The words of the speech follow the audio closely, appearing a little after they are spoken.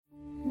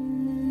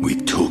We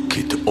took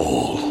it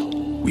all.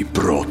 We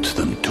brought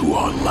them to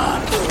our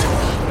land.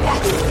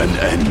 An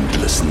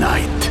endless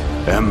night,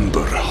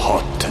 ember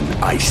hot and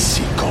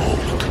icy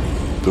cold.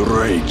 The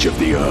rage of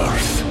the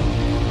earth.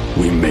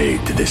 We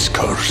made this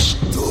curse.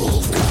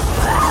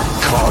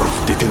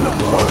 Carved it in the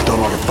blood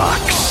on our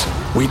backs.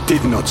 We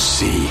did not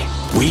see.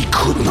 We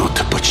could not,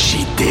 but she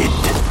did.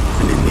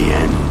 And in the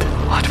end...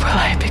 What will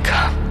I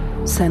become?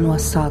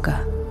 Senua's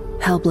Saga.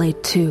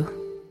 Hellblade 2.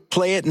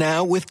 Play it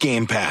now with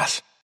Game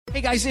Pass.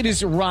 Hey guys, it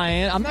is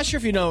Ryan. I'm not sure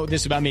if you know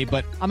this about me,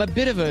 but I'm a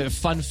bit of a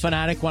fun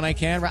fanatic when I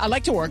can. I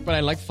like to work, but I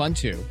like fun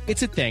too.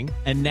 It's a thing.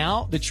 And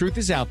now the truth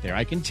is out there.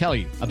 I can tell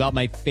you about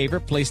my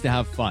favorite place to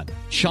have fun.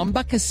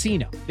 Chumba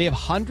Casino. They have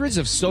hundreds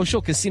of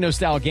social casino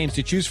style games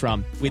to choose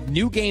from with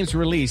new games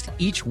released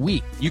each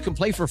week. You can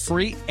play for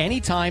free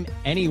anytime,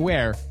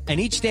 anywhere. And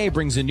each day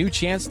brings a new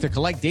chance to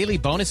collect daily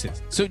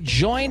bonuses. So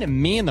join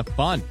me in the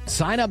fun.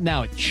 Sign up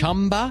now at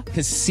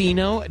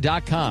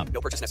ChumbaCasino.com.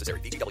 No purchase necessary.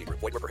 VGW.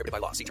 Void where prohibited by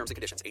law. See terms and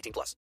conditions.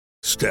 18+.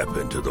 Step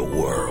into the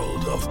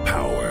world of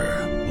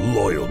power,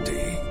 loyalty,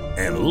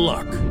 and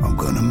luck. I'm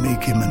gonna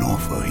make him an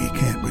offer he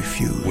can't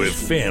refuse. With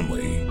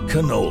family,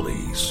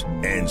 cannolis,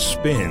 and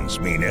spins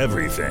mean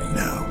everything.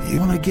 Now, you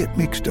wanna get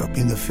mixed up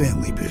in the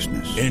family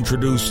business.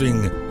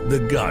 Introducing The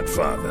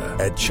Godfather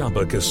at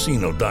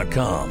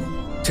ChumbaCasino.com.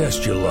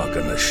 Test your luck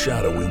in the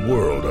shadowy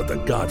world of The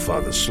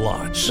Godfather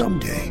slot.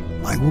 Someday,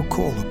 I will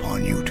call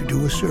upon you to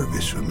do a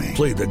service for me.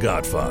 Play The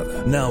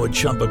Godfather, now at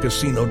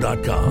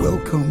ChumbaCasino.com.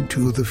 Welcome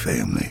to the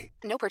family.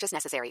 No purchase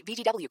necessary.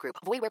 VGW Group.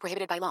 Void where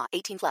prohibited by law.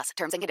 18+.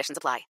 Terms and conditions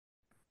apply.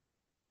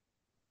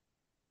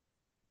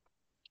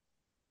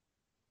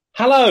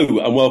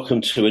 Hello, and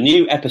welcome to a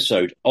new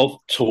episode of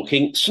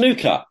Talking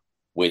Snooker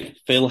with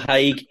Phil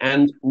Haigh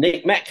and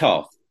Nick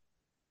Metcalf.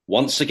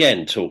 Once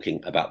again,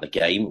 talking about the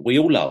game we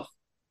all love.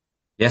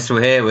 Yes,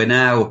 we're here. We're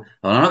now,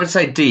 well, I'm not going to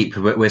say deep,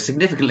 but we're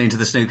significantly into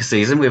the snooker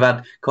season. We've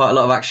had quite a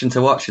lot of action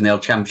to watch in the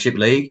old Championship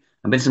League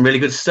and been some really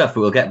good stuff,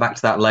 but we'll get back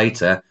to that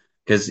later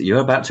because you're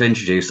about to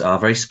introduce our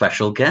very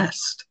special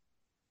guest.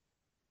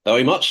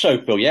 Very much so,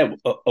 Phil. Yeah,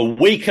 a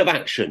week of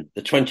action.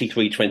 The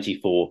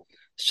 23-24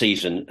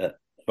 season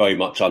very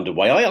much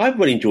underway. I've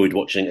really enjoyed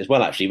watching it as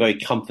well, actually. Very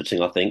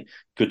comforting, I think.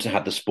 Good to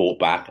have the sport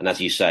back. And as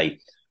you say,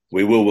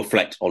 we will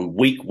reflect on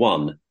week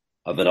one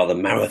of another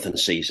marathon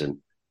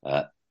season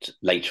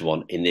later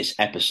on in this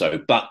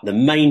episode. But the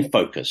main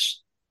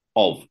focus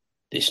of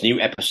this new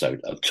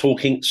episode of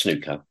Talking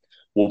Snooker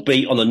will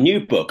be on a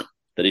new book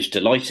that is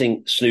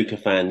delighting snooker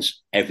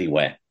fans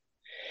everywhere.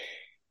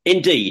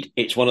 Indeed,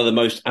 it's one of the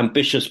most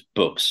ambitious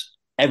books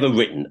ever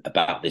written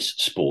about this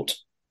sport.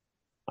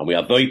 And we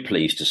are very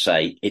pleased to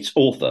say its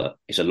author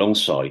is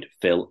alongside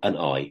Phil and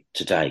I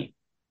today.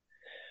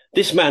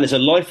 This man is a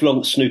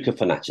lifelong snooker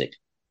fanatic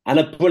and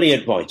a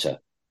brilliant writer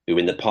who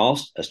in the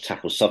past has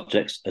tackled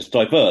subjects as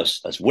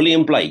diverse as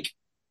William Blake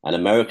and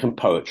American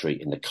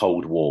poetry in the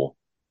Cold War.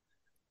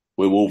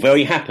 We're all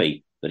very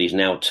happy that he's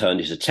now turned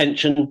his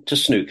attention to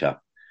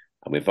snooker,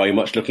 and we're very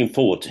much looking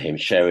forward to him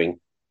sharing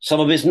some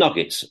of his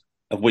nuggets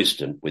of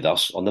wisdom with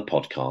us on the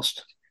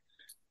podcast.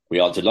 We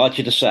are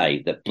delighted to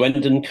say that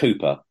Brendan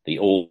Cooper, the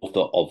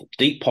author of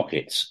Deep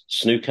Pockets,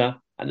 Snooker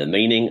and the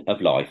Meaning of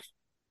Life,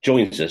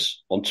 joins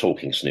us on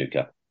Talking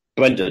Snooker.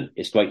 Brendan,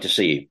 it's great to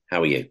see you.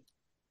 How are you?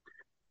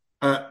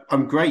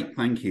 I'm great,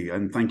 thank you.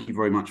 And thank you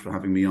very much for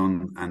having me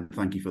on. And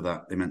thank you for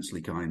that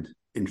immensely kind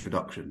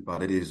introduction.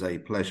 But it is a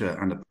pleasure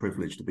and a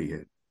privilege to be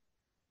here.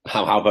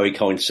 How very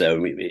kind,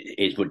 sir.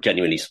 It's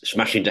genuinely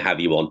smashing to have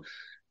you on.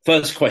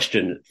 First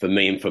question from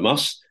me and from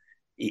us.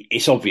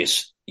 It's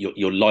obvious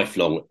your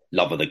lifelong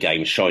love of the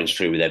game shines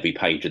through with every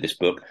page of this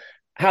book.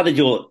 How did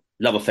your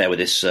love affair with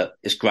this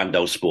grand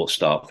old sport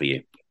start for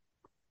you?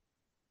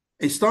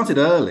 It started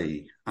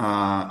early.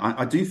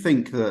 I do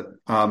think that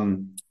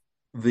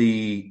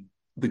the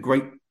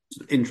great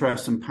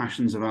interests and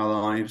passions of our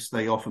lives,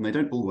 they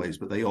don't always,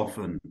 but they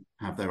often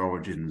have their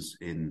origins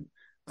in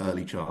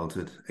early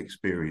childhood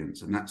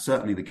experience. And that's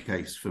certainly the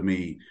case for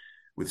me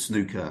with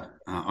snooker.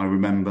 I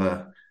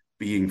remember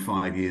being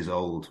 5 years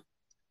old,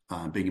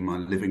 being in my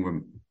living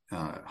room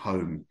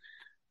home,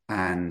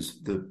 and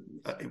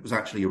it was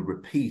actually a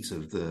repeat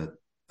of the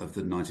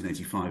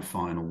 1985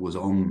 final was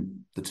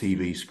on the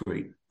TV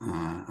screen.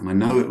 And I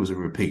know it was a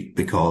repeat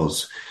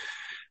because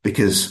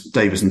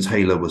Davis and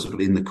Taylor was sort of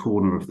in the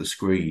corner of the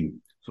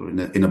screen, sort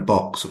of in a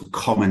box, sort of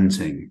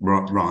commenting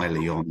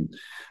Riley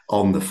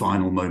on the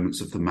final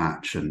moments of the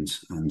match and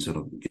sort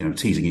of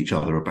teasing each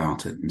other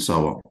about it and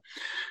so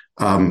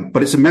on.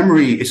 But it's a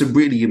memory. It's a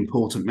really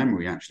important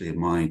memory, actually, of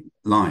my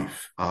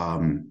life.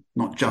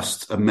 Not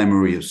just a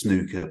memory of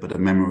snooker, but a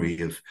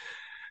memory of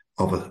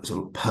a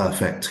sort of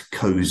perfect,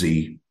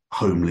 cozy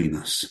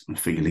homeliness, a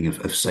feeling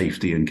of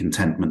safety and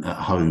contentment at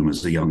home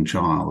as a young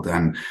child,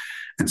 and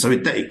so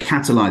it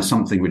catalyzed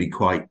something really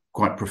quite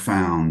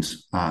profound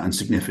and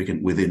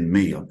significant within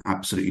me. I've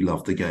absolutely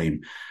loved the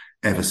game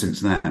ever since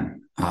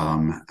then,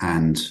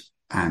 and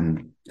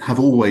have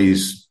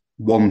always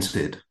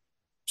wanted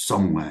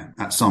somewhere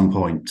at some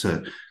point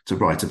to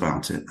write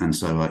about it. And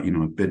so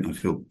I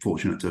feel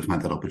fortunate to have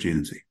had that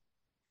opportunity.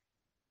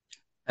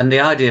 And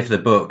the idea for the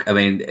book, I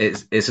mean,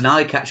 it's an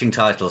eye-catching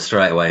title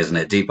straight away, isn't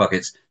it? Deep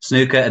Pockets,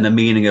 Snooker and the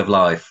Meaning of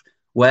Life.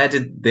 Where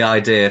did the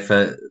idea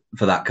for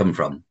that come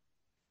from?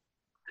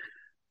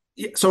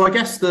 Yeah, so I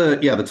guess the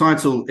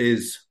title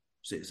is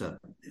it's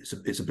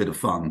a bit of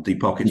fun, Deep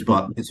Pockets,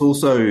 but it's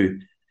also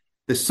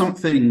there's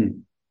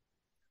something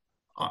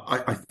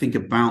I think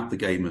about the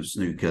game of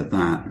snooker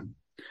that,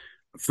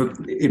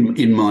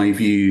 in my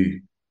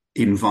view,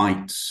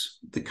 invites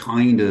the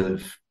kind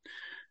of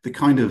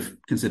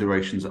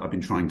considerations that I've been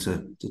trying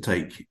to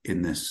take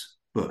in this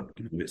book.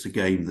 It's a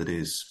game that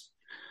is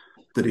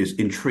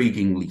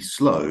intriguingly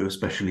slow,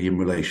 especially in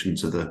relation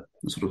to the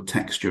sort of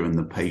texture and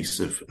the pace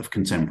of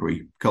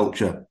contemporary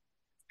culture.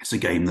 It's a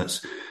game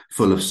that's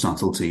full of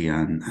subtlety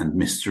and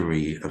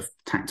mystery, of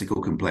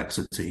tactical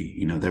complexity.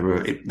 You know,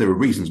 there are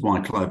reasons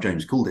why Clive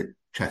James called it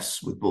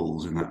chess with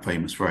balls in that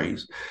famous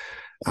phrase.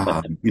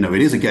 You know,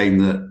 it is a game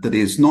that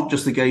is not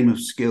just a game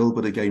of skill,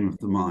 but a game of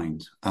the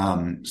mind.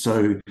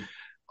 So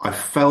I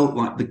felt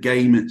like the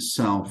game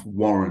itself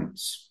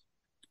warrants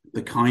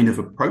the kind of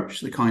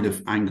approach, the kind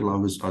of angle I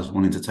was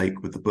wanting to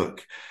take with the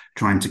book,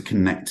 trying to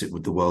connect it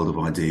with the world of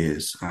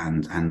ideas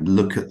and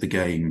look at the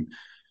game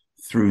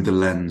through the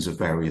lens of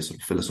various sort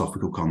of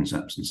philosophical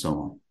concepts and so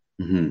on.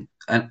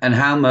 Mm-hmm. And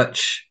how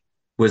much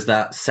was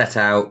that set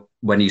out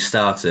when you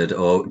started,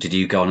 or did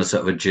you go on a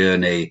sort of a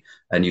journey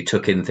and you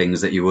took in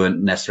things that you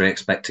weren't necessarily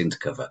expecting to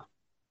cover?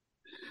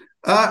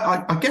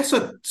 I guess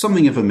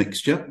something of a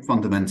mixture,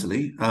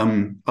 fundamentally.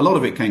 A lot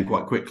of it came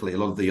quite quickly. A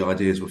lot of the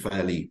ideas were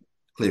fairly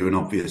clear and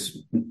obvious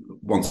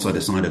once I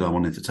decided I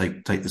wanted to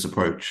take this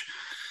approach.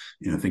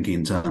 You know, thinking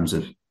in terms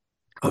of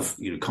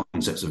you know,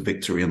 concepts of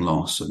victory and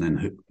loss, and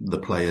then the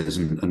players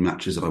and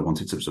matches that I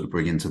wanted to sort of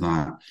bring into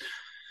that.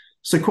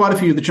 So quite a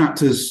few of the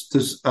chapters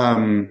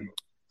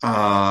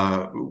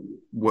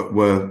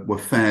were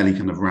fairly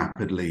kind of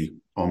rapidly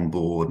on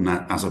board, and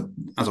as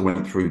I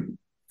went through,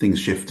 things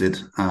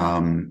shifted,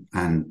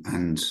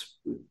 and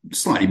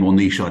slightly more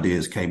niche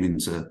ideas came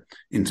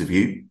into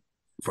view.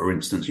 For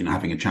instance, you know,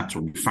 having a chapter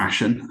on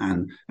fashion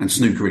and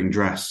snookering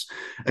dress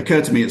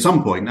occurred to me at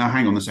some point. Now,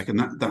 hang on a second,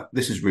 that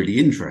this is really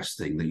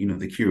interesting. That, you know,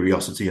 the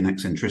curiosity and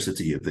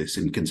eccentricity of this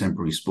in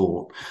contemporary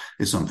sport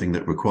is something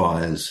that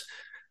requires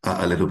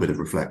a little bit of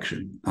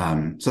reflection.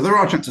 So there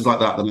are chapters like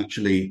that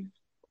actually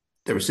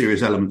there are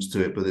serious elements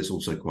to it, but there's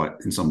also quite,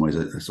 in some ways,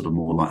 a sort of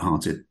more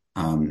lighthearted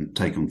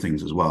take on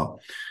things as well.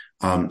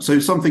 So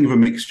something of a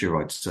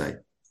mixture, I'd say.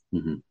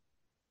 Mm-hmm.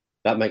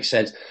 That makes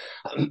sense.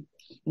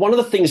 One of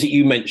the things that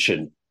you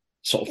mentioned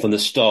sort of from the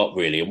start,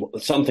 really,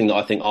 and something that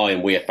I think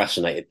we are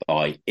fascinated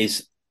by,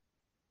 is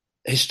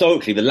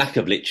historically the lack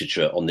of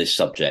literature on this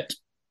subject,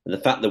 and the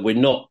fact that we're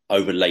not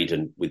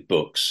overladen with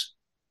books.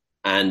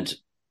 And,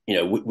 you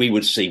know, we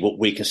would see what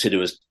we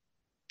consider as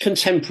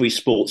contemporary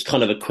sports,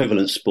 kind of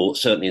equivalent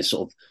sports, certainly in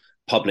sort of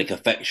public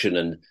affection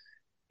and,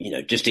 you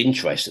know, just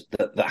interest,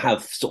 that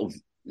have sort of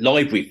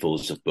library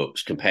fulls of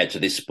books compared to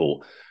this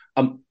sport.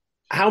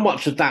 How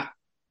much of that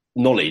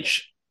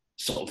knowledge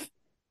sort of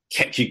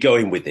kept you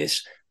going with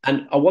this?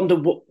 And I wonder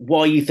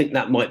why you think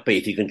that might be,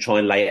 if you can try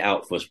and lay it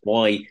out for us,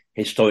 why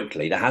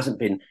historically there hasn't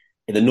been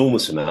an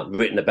enormous amount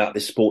written about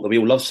this sport that we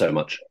all love so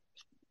much.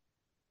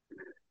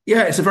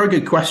 Yeah, it's a very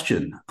good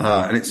question.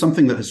 And it's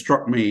something that has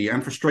struck me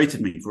and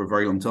frustrated me for a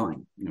very long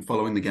time, you know,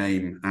 following the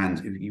game. And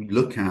if you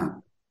look at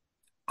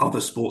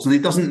other sports, and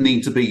it doesn't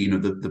need to be, you know,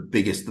 the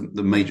biggest,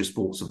 the major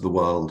sports of the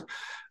world,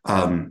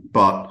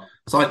 but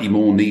slightly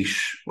more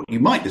niche, what you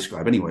might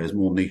describe anyway as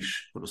more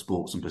niche sort of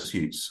sports and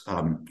pursuits.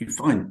 You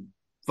find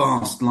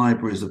vast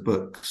libraries of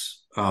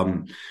books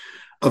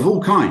of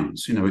all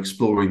kinds, you know,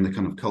 exploring the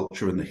kind of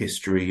culture and the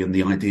history and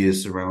the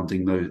ideas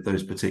surrounding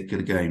those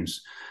particular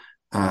games.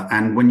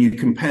 And when you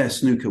compare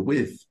snooker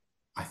with,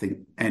 I think,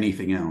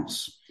 anything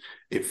else,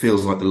 it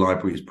feels like the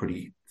library is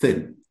pretty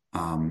thin.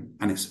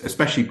 And it's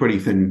especially pretty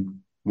thin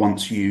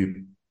if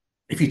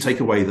you take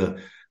away the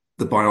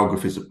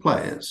biographies of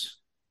players,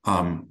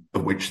 of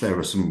which there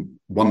are some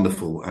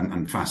wonderful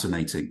and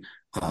fascinating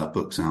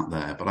books out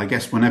there. But I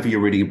guess whenever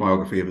you're reading a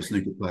biography of a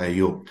snooker player,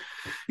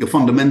 you're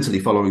fundamentally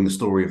following the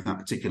story of that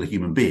particular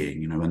human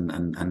being, you know,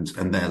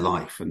 and their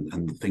life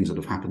and the things that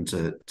have happened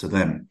to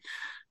them.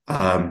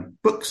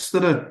 Books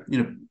that are, you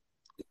know,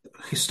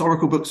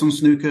 historical books on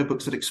snooker,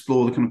 books that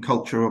explore the kind of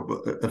culture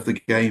of the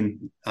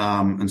game,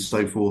 and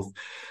so forth.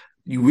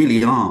 You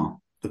really are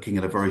looking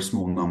at a very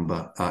small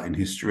number in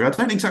history. I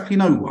don't exactly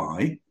know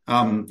why.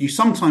 You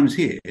sometimes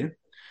hear,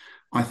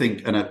 I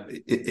think, and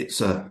it's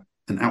an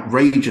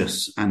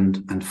outrageous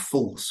and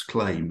false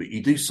claim, but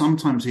you do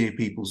sometimes hear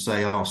people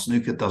say,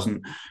 snooker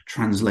doesn't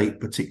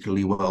translate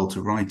particularly well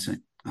to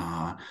writing.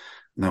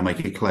 They'll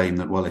make a claim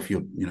that, well, if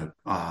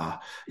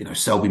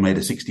Selby made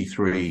a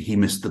 63, he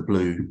missed the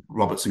blue,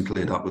 Robertson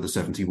cleared up with a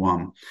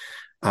 71.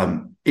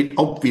 It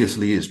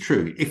obviously is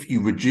true. If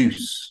you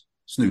reduce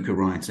snooker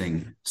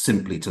writing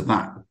simply to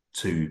that,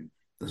 to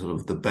the sort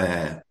of the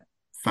bare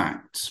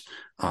facts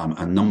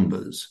and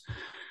numbers,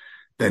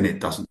 then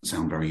it doesn't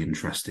sound very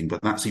interesting.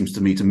 But that seems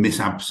to me to miss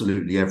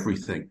absolutely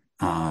everything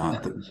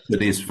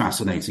that is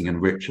fascinating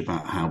and rich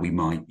about how we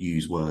might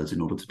use words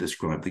in order to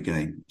describe the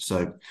game.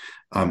 So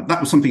that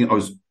was something that I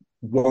was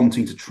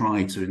wanting to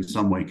try to in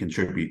some way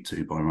contribute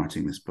to by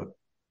writing this book.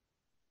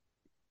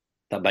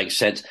 That makes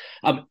sense.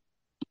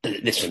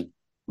 Listen,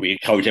 we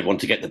encourage everyone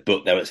to get the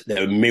book.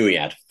 There are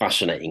myriad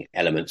fascinating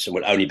elements, and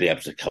we'll only be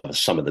able to cover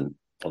some of them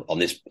on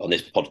this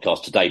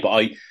podcast today. But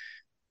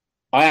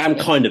I am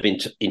kind of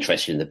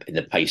interested in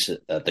the pace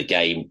of the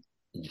game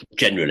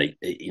generally.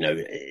 You know,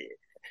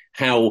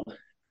 how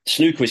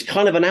snooker is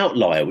kind of an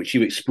outlier, which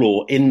you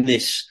explore in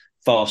this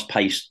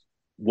fast-paced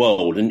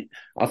world. And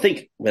I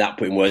think, without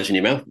putting words in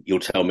your mouth, you'll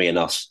tell me and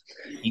us,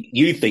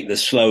 you think the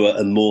slower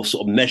and more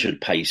sort of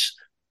measured pace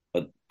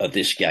of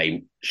this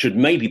game should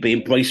maybe be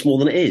embraced more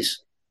than it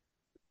is.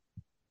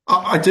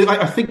 I do.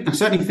 I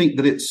certainly think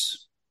that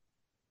it's,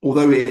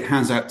 although it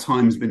has at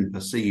times been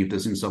perceived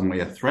as in some way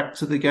a threat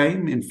to the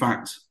game, in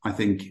fact, I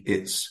think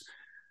it's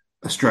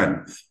a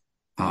strength.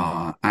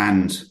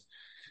 And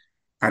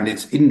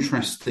it's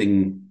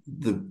interesting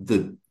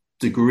the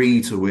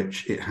degree to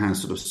which it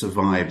has sort of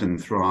survived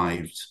and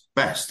thrived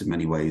best in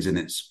many ways. And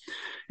it's,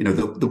 you know,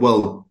 the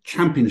World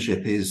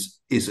Championship is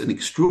an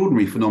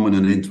extraordinary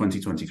phenomenon in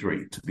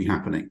 2023 to be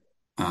happening.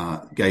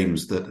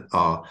 Games that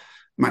are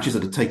matches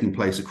that are taking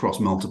place across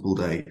multiple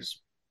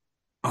days.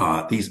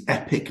 These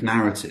epic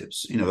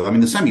narratives, you know, I mean,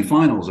 the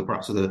semi-finals are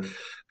perhaps the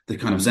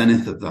kind of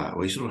zenith of that,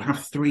 where you sort of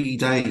have 3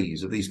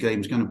 days of these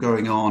games kind of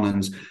going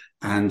on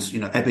and you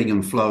know, ebbing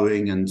and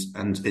flowing, and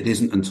it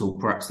isn't until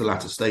perhaps the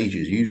latter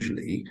stages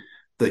usually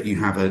that you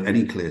have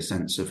any clear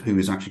sense of who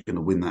is actually going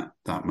to win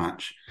that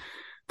match.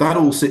 That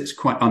all sits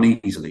quite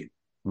uneasily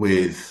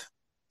with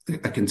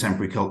a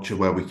contemporary culture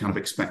where we kind of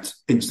expect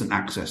instant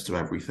access to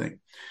everything.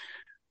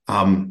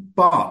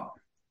 But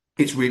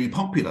it's really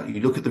popular.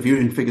 You look at the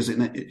viewing figures,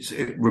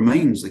 it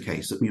remains the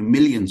case that, you know,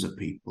 millions of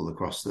people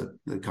across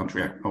the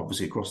country,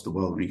 obviously across the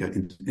world, when you go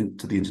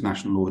into the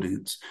international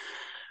audience,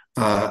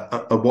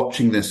 are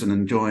watching this and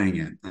enjoying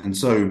it. And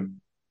so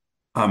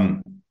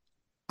I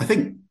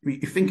think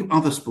if you think of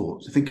other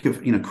sports, think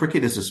of, you know,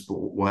 cricket as a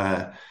sport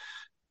where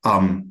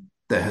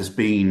there has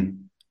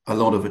been a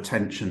lot of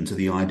attention to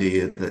the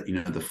idea that, you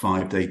know, the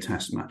 5-day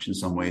test match in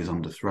some way is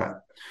under threat.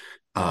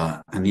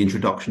 And the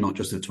introduction, not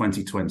just of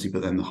 2020,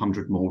 but then the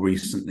 100 more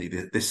recently,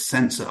 this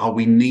sense that,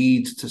 we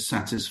need to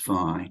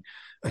satisfy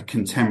a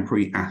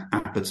contemporary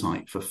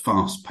appetite for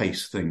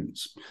fast-paced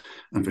things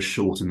and for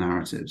shorter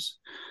narratives.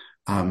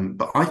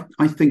 But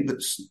I think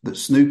that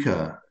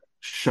snooker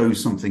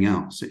shows something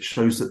else. It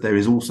shows that there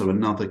is also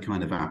another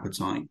kind of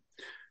appetite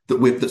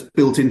that's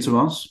built into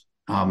us,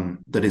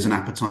 that is an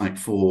appetite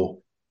for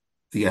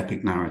the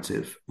epic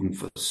narrative and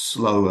for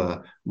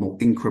slower, more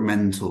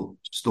incremental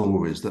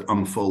stories that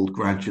unfold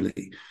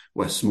gradually,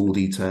 where small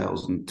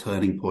details and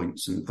turning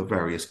points and of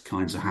various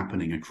kinds are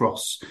happening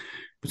across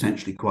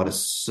potentially quite a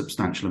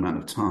substantial amount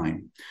of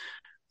time.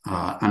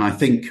 And I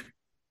think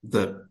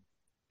that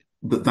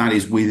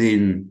is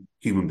within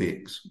human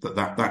beings,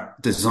 that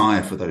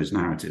desire for those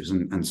narratives.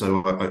 And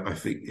so I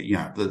think,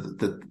 yeah,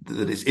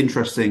 that it's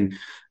interesting,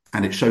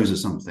 and it shows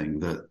us something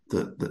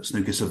that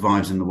snooker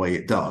survives in the way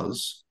it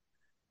does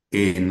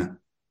in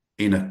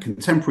a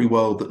contemporary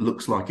world that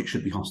looks like it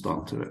should be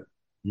hostile to it.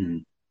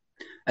 Mm.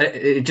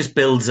 It just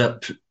builds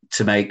up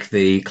to make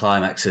the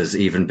climaxes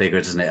even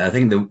bigger, doesn't it? I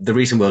think the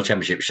recent World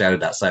Championship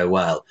showed that so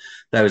well.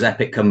 Those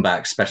epic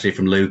comebacks, especially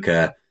from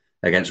Luca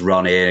against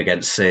Ronnie and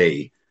against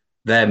C,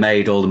 they're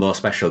made all the more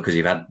special because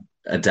you've had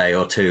a day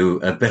or two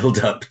of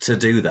build-up to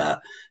do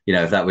that. You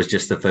know, if that was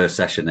just the first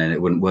session, then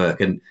it wouldn't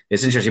work. And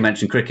it's interesting you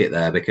mentioned cricket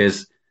there,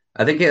 because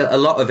I think a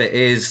lot of it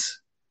is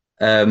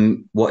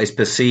what is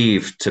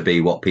perceived to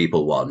be what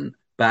people want.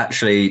 But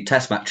actually,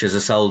 test matches are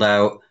sold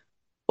out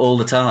all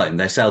the time.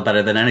 They sell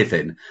better than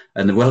anything.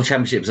 And the World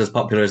Championship's as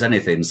popular as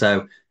anything.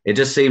 So it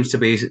just seems to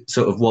be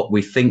sort of what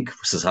we think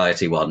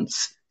society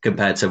wants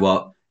compared to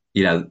what,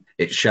 you know,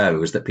 it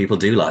shows that people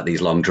do like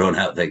these long,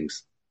 drawn-out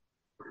things.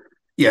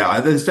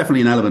 Yeah, there's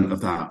definitely an element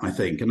of that, I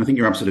think. And I think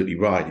you're absolutely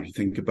right. If you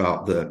think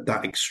about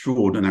that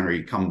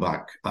extraordinary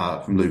comeback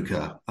from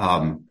Luca.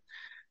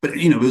 But,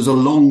 you know, it was a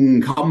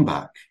long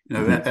comeback, you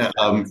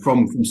know,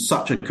 from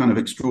such a kind of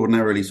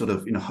extraordinarily sort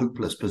of, you know,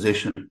 hopeless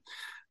position.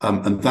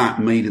 And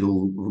that made it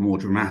all more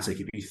dramatic.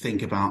 If you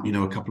think about, you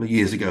know, a couple of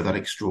years ago, that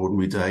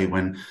extraordinary day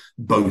when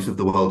both of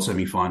the world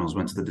semi-finals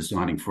went to the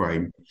deciding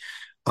frame.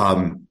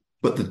 But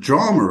the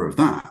drama of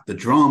that, the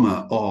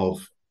drama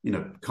of, you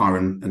know,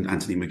 Kyron and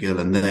Anthony McGill,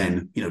 and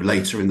then, you know,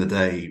 later in the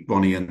day,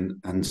 Ronnie and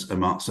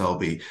Mark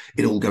Selby,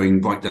 it all going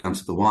right down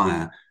to the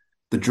wire.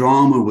 The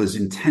drama was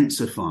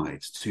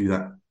intensified to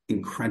that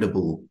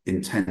incredible,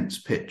 intense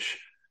pitch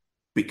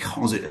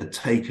because it had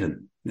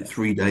taken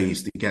 3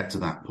 days to get to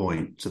that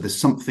point. So there's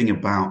something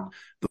about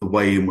the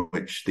way in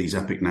which these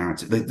epic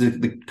narratives,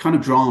 the kind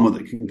of drama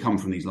that can come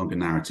from these longer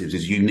narratives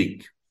is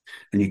unique,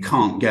 and you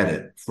can't get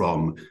it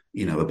from,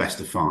 you know, a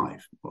best of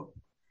 5.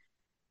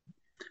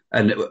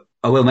 And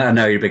I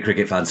know you're a big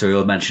cricket fan, so we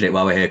will mention it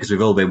while we're here because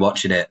we've all been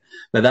watching it.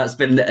 But that's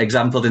been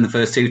exampled in the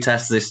first 2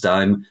 tests this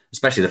time,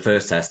 especially the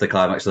first test, the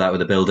climax of that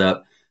with the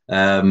build-up.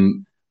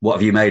 What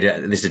have you made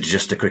it? This is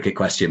just a cricket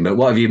question, but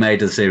what have you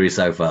made of the series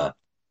so far?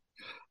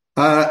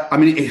 I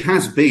mean, it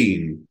has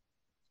been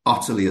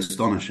utterly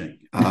astonishing.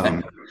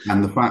 And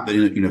the fact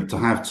that, to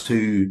have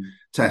two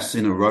tests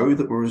in a row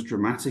that were as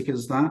dramatic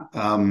as that,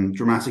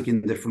 dramatic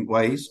in different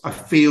ways, I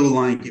feel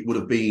like it would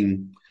have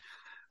been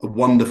a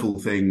wonderful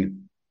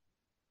thing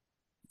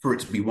for it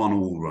to be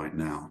 1-1 right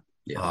now.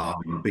 Yeah.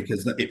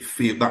 Because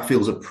that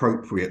feels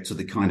appropriate to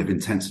the kind of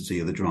intensity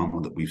of the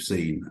drama that we've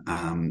seen.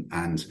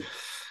 And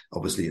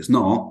obviously it's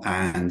not,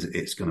 and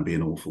it's going to be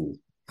an awful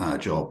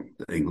job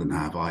that England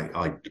have.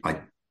 I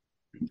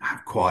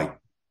have quite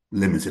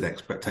limited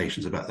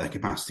expectations about their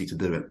capacity to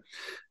do it.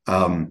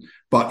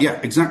 But yeah,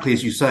 exactly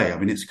as you say. I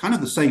mean, it's kind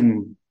of the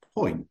same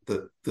point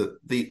that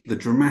the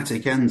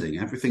dramatic ending,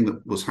 everything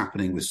that was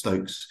happening with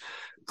Stokes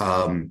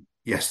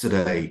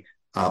yesterday,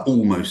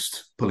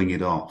 almost pulling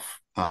it off.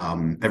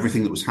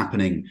 Everything that was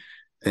happening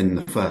in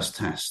the first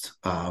test,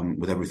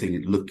 with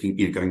everything looking,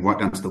 going right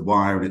down to the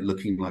wire and it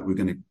looking like we're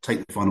going to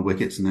take the final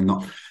wickets and then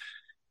not.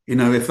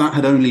 If that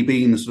had only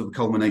been the sort of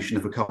culmination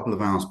of a couple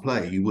of hours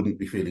play, you wouldn't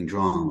be feeling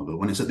drama. But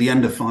when it's at the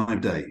end of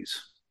 5 days,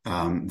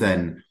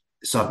 then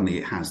suddenly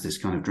it has this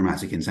kind of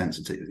dramatic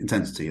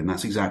intensity. And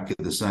that's exactly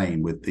the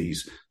same with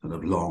these sort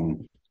of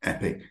long,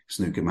 epic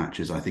snooker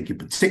matches, I think, in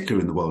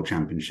particular in the World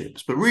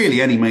Championships. But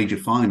really, any major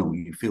final,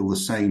 you feel the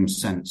same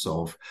sense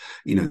of,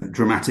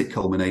 dramatic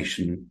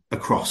culmination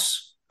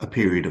across a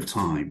period of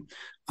time.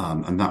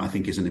 And that, I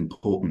think, is an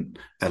important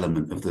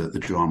element of the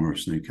drama of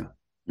snooker.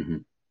 Mm-hmm.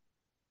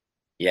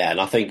 Yeah,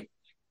 and I think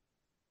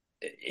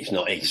it's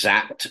not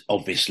exact,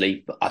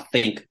 obviously, but I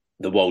think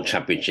the World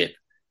Championship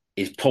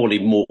is probably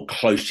more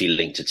closely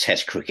linked to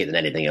Test cricket than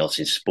anything else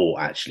in sport,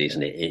 actually,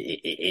 isn't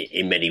it?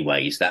 In many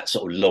ways, that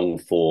sort of long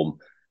form,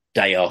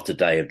 day after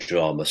day of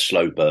drama,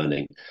 slow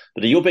burning.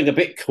 But you're being a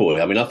bit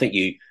coy. I mean, I think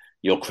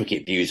your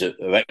cricket views are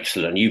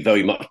excellent. You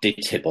very much did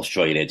tip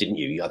Australia, didn't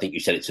you? I think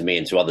you said it to me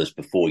and to others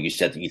before. You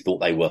said that you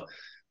thought they were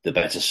the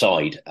better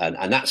side,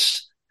 and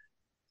that's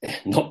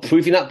not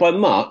proving that by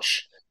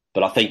much.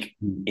 But I think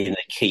in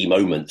the key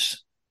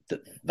moments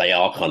that they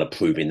are kind of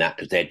proving that,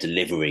 because they're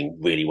delivering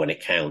really when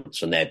it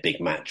counts and they're big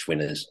match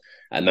winners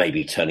and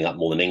maybe turning up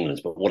more than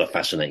England's. But what a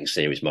fascinating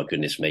series, my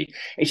goodness me.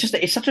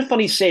 It's such a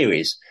funny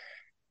series.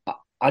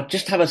 I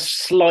just have a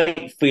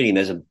slight feeling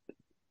there's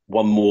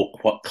one more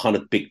kind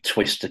of big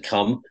twist to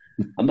come.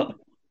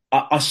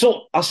 I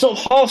sort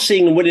of half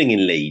seeing them winning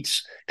in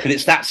Leeds because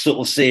it's that sort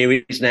of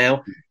series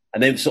now.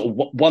 And then sort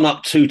of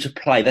 1-2 to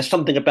play. There's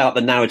something about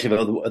the narrative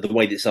of the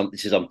way this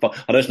is unfolding.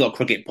 I know it's not a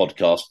cricket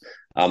podcast.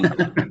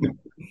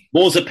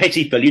 More's a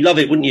pity, Phil. You'd love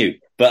it, wouldn't you?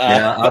 But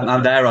yeah,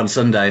 I'm there on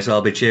Sunday, so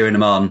I'll be cheering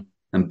them on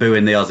and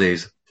booing the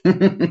Aussies.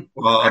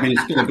 Well, I mean,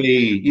 it's going to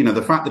be,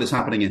 the fact that it's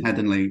happening in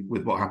Headingley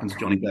with what happened to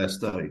Johnny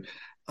Bairstow,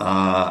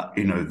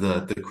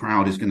 the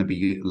crowd is going to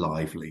be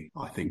lively,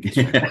 I think.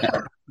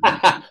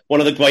 One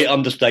of the great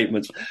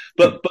understatements.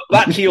 But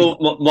back to your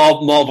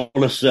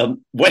marvellous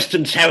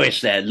Western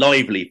Terrace there,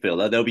 lively,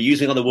 Phil. They'll be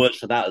using other words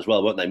for that as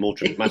well, won't they? More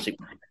dramatic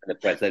in the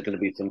press. There's going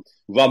to be some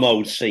rum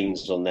old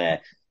scenes on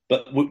there.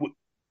 But,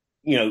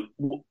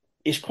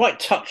 it's quite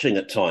touching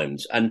at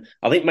times. And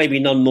I think maybe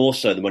none more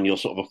so than when you're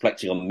sort of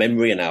reflecting on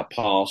memory and our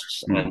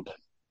pasts. And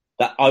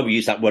that I would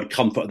use that word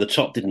comfort at the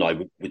top, didn't I,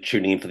 with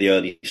tuning in for the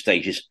early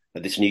stages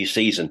of this new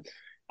season.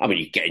 I mean,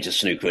 you get into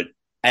snooker at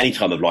any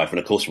time of life, and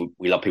of course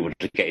we love people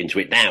to get into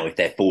it now if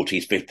they're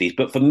 40s, 50s.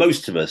 But for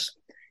most of us,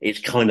 it's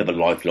kind of a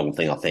lifelong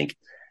thing, I think.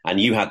 And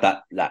you had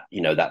that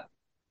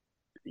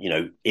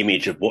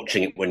image of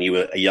watching it when you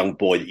were a young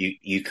boy that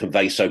you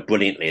convey so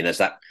brilliantly. And there's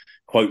that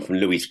quote from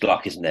Louis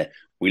Gluck, isn't there?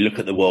 We look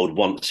at the world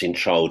once in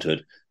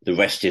childhood, the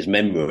rest is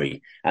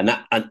memory. And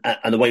that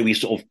and the way we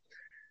sort of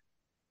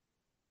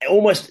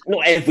almost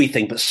not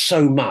everything, but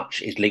so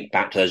much is linked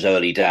back to those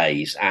early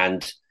days.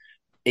 And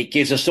it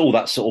gives us all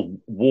that sort of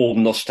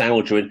warm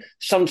nostalgia. And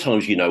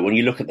sometimes, when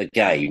you look at the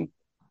game,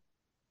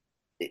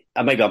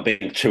 and maybe I'm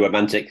being too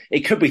romantic,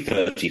 it could be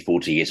 30,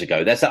 40 years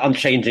ago. There's that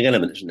unchanging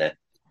element, isn't there?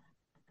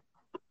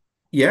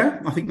 Yeah,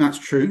 I think that's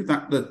true.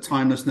 That the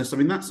timelessness. I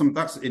mean, that's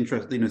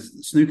interesting.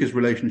 Snooker's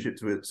relationship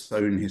to its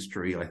own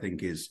history, I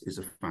think, is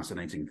a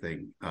fascinating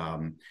thing.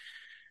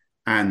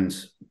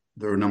 And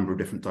there are a number of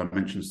different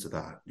dimensions to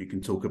that. You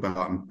can talk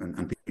about,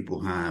 and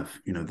people have,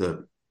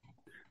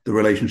 the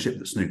relationship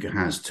that snooker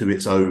has to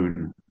its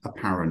own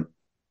apparent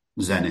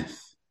zenith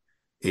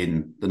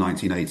in the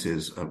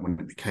 1980s, when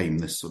it became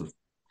this sort of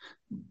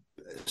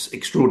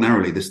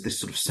extraordinarily this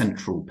sort of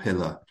central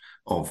pillar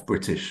of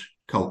British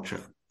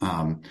culture,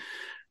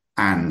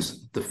 and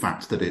the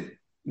fact that it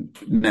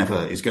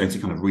never is going to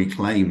kind of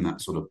reclaim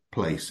that sort of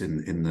place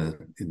in the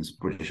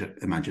British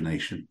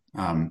imagination.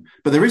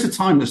 But there is a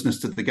timelessness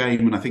to the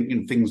game, and I think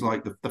in things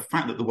like the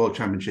fact that the World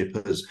Championship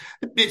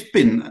it's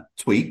been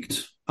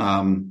tweaked.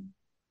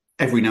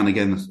 Every now and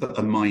again,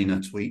 a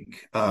minor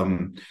tweak.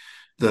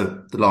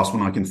 The last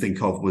one I can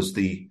think of was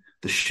the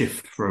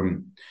shift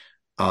from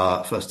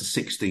first to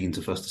 16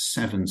 to first to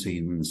 17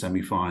 in the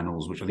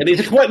semi-finals, which I think... And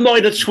these are quite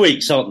minor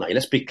tweaks, aren't they?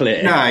 Let's be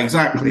clear. Yeah,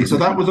 exactly. So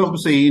that was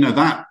obviously,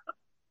 that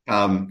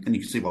And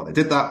you can see why they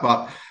did that,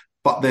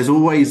 but there's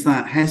always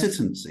that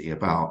hesitancy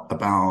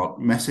about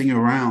messing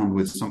around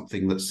with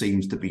something that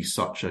seems to be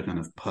such a kind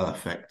of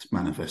perfect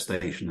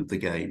manifestation of the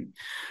game.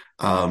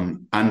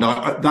 And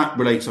that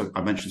relates.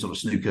 I mentioned sort of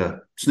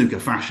snooker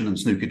fashion and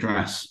snooker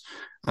dress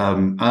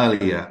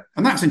earlier,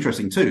 and that's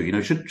interesting too. You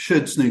know,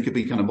 should snooker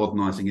be kind of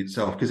modernising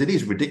itself, because it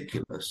is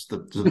ridiculous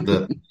that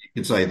you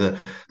could say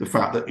the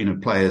fact that, you know,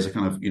 players are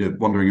kind of, you know,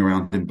 wandering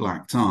around in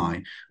black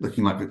tie,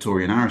 looking like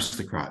Victorian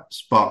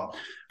aristocrats, but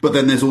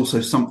then there's also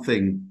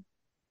something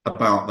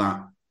about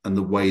that and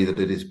the way that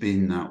it has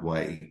been that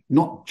way,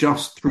 not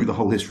just through the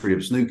whole history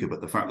of snooker,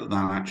 but the fact that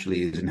that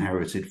actually is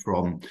inherited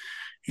from,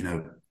 you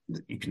know,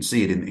 you can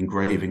see it in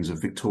engravings of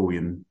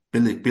Victorian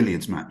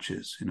billiards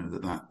matches. You know,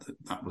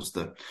 that was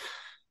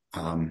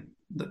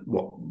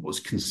what was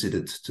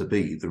considered to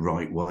be the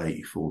right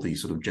way for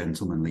these sort of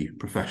gentlemanly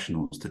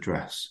professionals to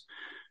dress.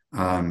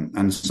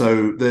 And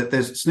so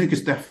there's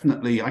snooker's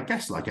definitely, I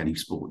guess, like any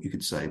sport, you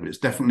could say, but it's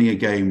definitely a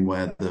game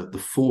where the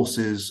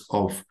forces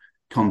of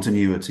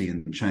continuity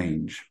and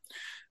change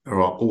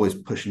are always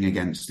pushing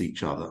against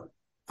each other.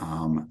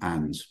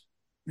 And,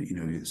 you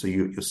know, so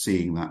you're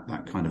seeing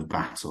that kind of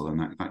battle and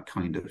that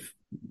kind of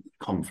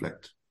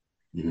conflict.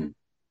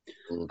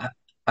 Mm-hmm.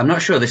 I'm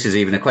not sure this is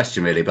even a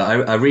question really,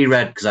 but I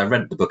reread, because I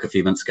read the book a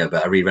few months ago,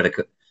 but I reread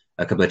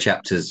a couple of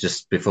chapters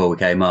just before we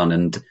came on,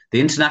 and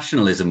the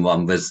internationalism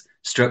one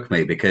struck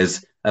me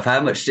because of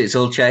how much it's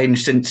all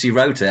changed since you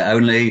wrote it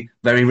only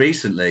very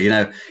recently. You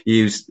know,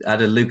 you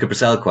had a Luca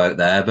Brissell quote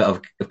there,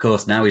 but of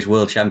course now he's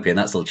world champion.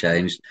 That's all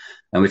changed.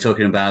 And we're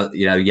talking about,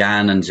 you know,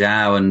 Yan and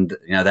Zhao, and,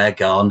 you know, they're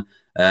gone.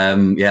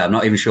 I'm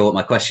not even sure what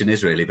my question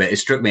is really, but it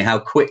struck me how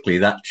quickly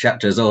that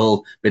chapter has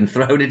all been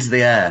thrown into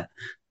the air.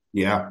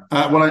 Yeah,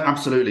 well,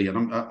 absolutely.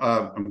 And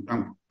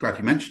I'm glad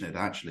you mentioned it,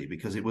 actually,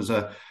 because it was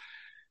I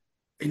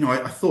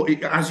thought,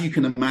 as you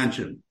can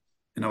imagine,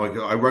 you know,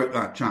 I wrote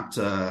that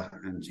chapter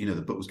and, you know,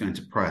 the book was going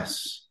to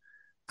press.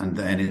 And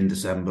then in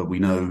December, we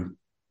know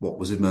what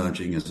was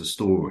emerging as a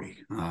story.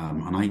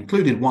 And I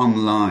included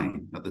one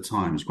line at the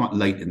time. It was quite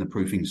late in the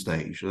proofing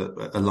stage,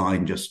 a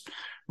line just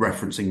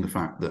referencing the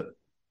fact that,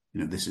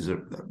 you know, this is a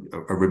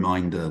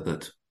reminder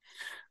that,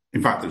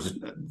 in fact, there was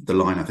the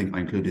line I think I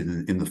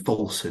included in the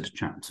falsehood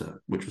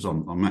chapter, which was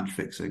on match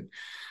fixing,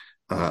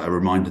 a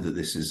reminder that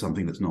this is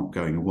something that's not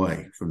going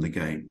away from the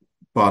game.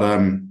 But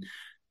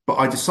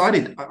I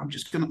decided I'm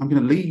going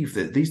to leave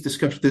these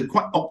discussions, the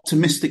quite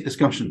optimistic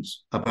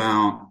discussions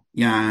about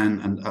Yan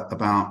and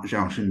about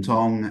Zhao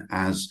Xintong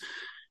as,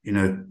 you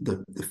know,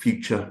 the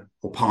future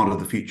or part of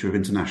the future of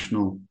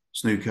international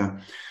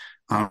snooker.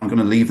 I'm going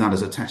to leave that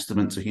as a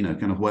testament to, you know,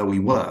 kind of where we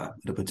were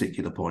at a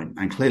particular point.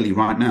 And clearly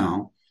right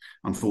now,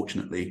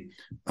 unfortunately,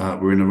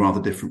 we're in a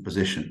rather different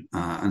position.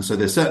 And so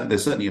there's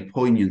certainly a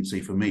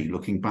poignancy for me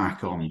looking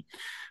back on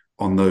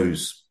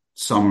those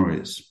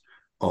summaries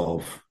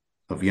of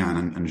Yan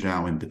and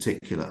Zhao in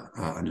particular,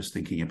 and just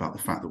thinking about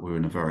the fact that we're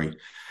in a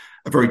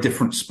very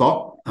different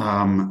spot.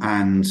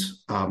 And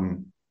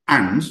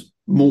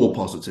more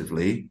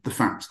positively, the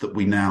fact that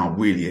we now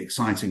really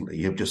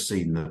excitingly have just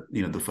seen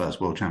the first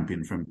world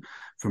champion from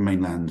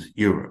mainland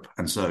Europe.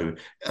 And so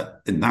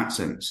in that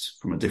sense,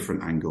 from a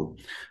different angle,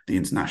 the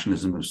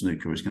internationalism of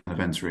snooker is kind of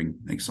entering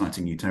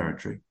exciting new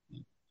territory.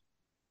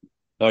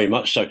 Very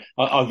much so.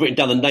 I've written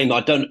down the name.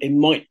 It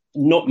might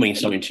not mean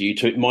something to you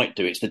two. It might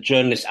do. It's the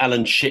journalist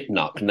Alan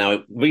Shipnuck. Now,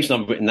 the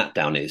reason I've written that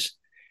down is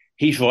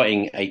he's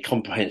writing a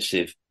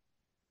comprehensive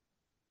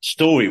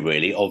story,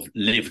 really, of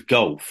live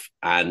golf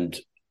and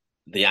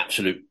the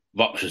absolute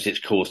ruptures it's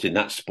caused in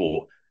that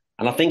sport.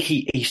 And I think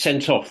he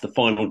sent off the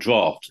final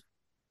draft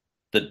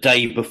the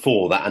day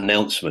before that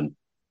announcement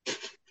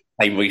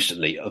came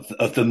recently of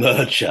the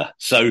merger.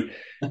 So,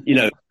 you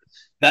know,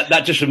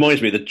 that just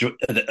reminds me of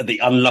the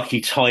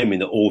unlucky timing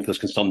that authors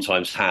can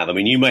sometimes have. I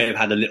mean, you may have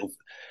had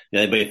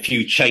there'll be a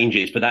few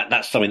changes, but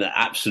that's something that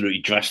absolutely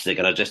drastic.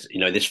 And I just, you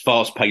know, this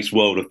fast-paced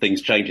world of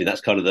things changing,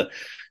 that's kind of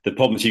the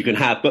problems you can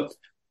have. But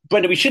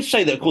Brenda, we should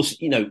say that, of course,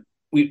 you know,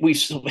 we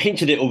sort of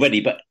hinted it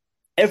already, but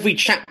every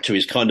chapter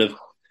is kind of,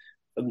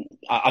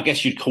 I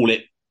guess you'd call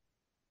it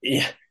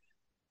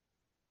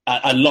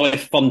a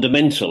life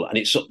fundamental,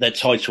 and they're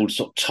titled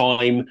sort of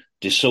time,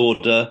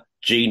 disorder,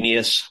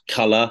 genius,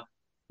 colour,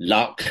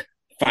 luck,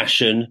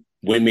 fashion,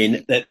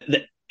 women,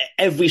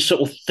 every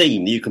sort of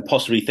theme you can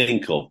possibly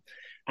think of.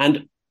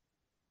 And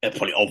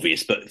probably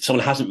obvious, but if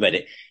someone hasn't read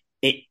it,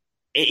 it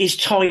is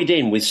tied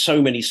in with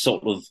so many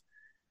sort of,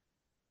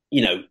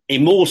 you know,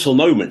 immortal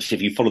moments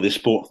if you follow this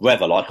sport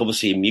forever. Like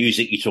obviously in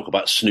music, you talk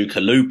about Snooker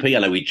Loopy. I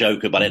know we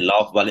joke about it,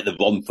 laugh about it, the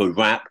Romford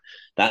rap,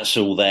 that's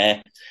all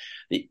there.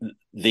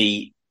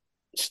 The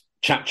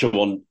chapter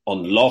on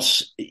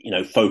loss, you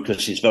know,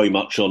 focus is very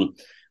much on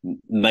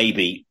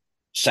maybe,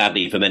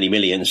 sadly for many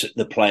millions,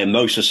 the player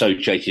most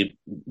associated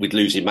with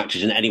losing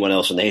matches than anyone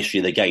else in the history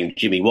of the game,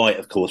 Jimmy White,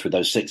 of course, with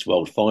those 6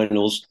 world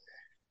finals.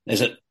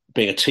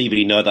 Being a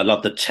TV nerd, I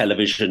love the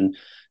television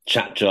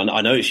chapter. And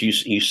I know it's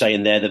you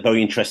saying there that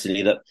very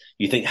interestingly that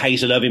you think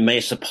Hazel Irving may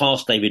have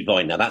surpassed David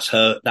Vine. Now that's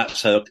her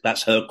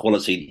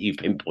quality that you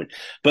pinpoint.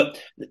 But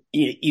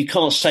you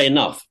can't say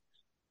enough.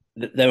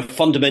 There are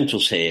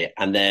fundamentals here,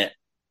 and there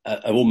are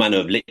all manner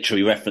of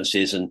literary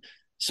references and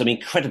some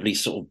incredibly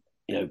sort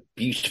of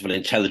beautiful,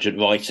 intelligent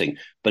writing.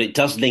 But it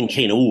does link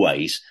in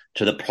always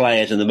to the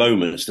players and the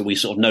moments that we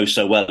sort of know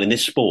so well in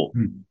this sport.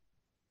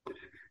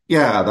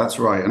 Yeah, that's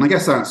right. And I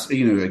guess that's,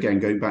 again,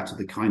 going back to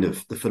the kind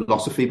of the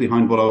philosophy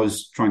behind what I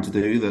was trying to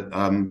do, that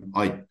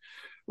I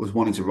was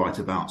wanting to write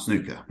about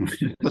snooker.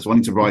 I was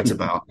wanting to write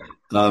about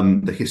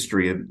the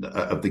history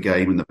of the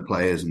game and the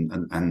players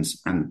and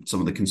some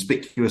of the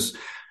conspicuous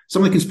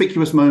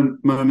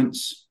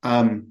moments.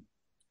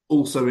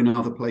 Also in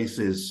other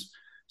places,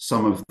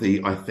 some of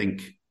the, I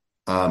think,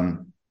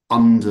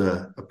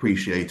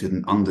 underappreciated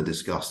and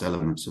under-discussed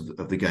elements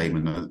of the game,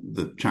 and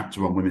the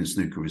chapter on women's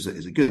snooker is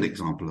a good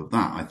example of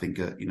that. I think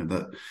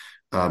that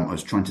I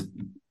was trying to,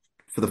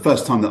 for the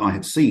first time that I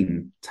had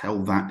seen,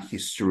 tell that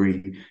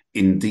history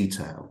in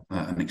detail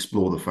and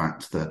explore the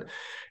fact that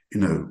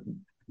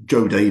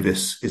Joe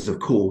Davis is of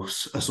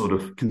course a sort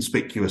of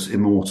conspicuous,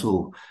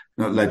 immortal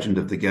legend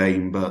of the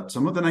game, but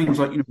some of the names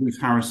like Ruth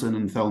Harrison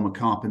and Thelma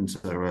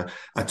Carpenter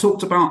are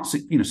talked about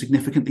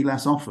significantly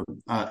less often,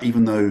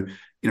 even though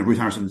Ruth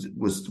Harrison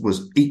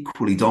was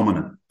equally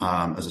dominant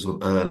as a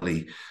sort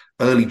of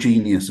early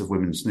genius of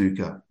women's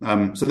snooker.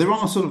 So there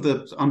are sort of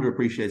the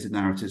underappreciated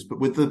narratives, but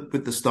with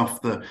the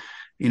stuff that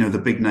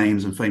the big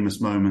names and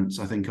famous moments,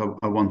 I think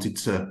I wanted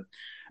to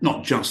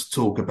not just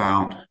talk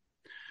about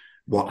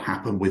what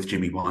happened with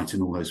Jimmy White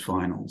in all those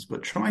finals,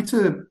 but try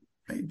to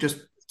just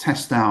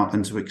test out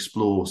and to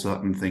explore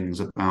certain things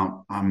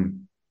about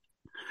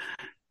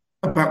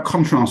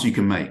contrasts you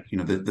can make.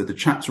 The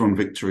chapter on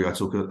victory, I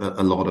talk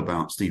a lot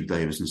about Steve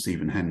Davis and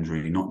Stephen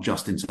Hendry, not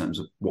just in terms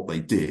of what they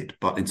did,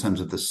 but in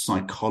terms of the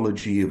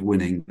psychology of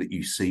winning that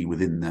you see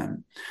within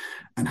them,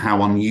 and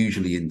how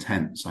unusually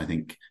intense I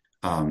think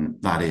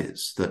that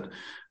is. That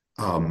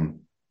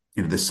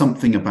there's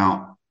something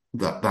about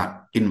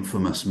that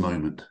infamous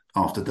moment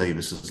after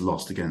Davis has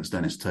lost against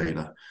Dennis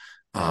Taylor,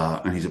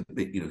 and he's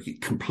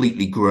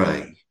completely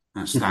grey,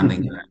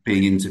 standing there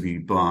being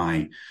interviewed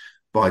by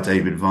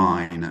David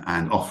Vine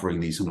and offering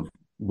these sort of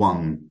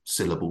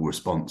one-syllable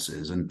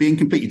responses and being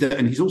completely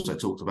and he's also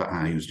talked about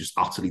how he was just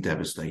utterly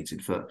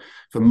devastated for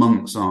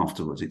months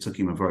afterwards. It took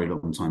him a very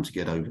long time to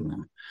get over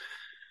that.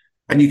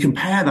 And you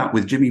compare that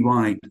with Jimmy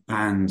White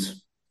and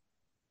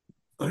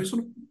those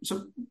sort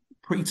of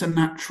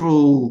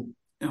preternatural,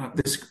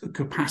 this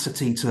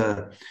capacity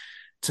to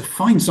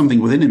find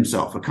something within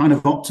himself, a kind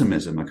of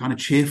optimism, a kind of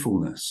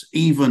cheerfulness,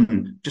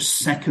 even just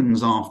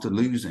seconds after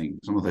losing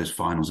some of those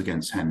finals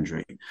against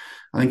Hendry.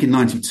 I think in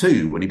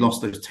 92, when he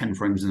lost those 10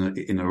 frames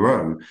in a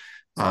row,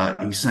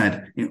 he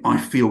said, I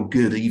feel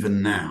good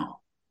even now,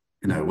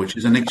 which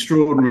is an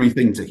extraordinary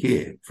thing to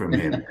hear from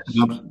him.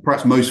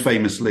 Perhaps most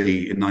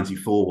famously in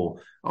 94,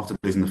 after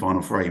losing the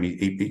final frame,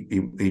 he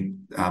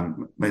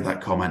made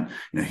that comment,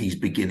 he's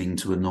beginning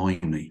to annoy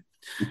me.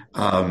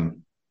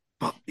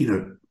 But,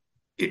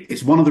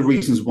 it's one of the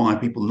reasons why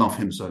people love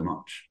him so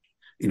much.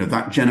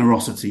 That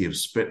generosity of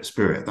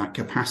spirit, that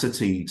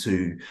capacity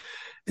to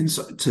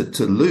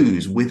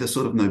lose with a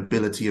sort of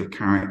nobility of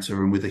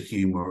character and with a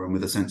humour and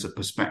with a sense of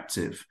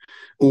perspective,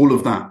 all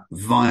of that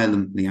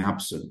violently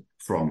absent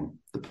from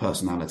the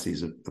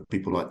personalities of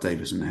people like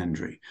Davis and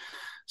Hendry.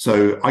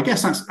 So I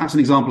guess that's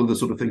an example of the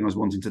sort of thing I was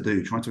wanting to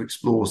do, try to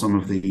explore some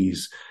of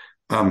these,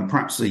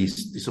 perhaps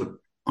these sort of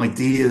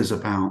ideas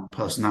about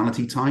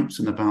personality types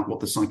and about what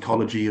the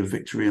psychology of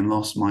victory and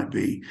loss might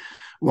be,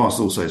 whilst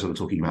also sort of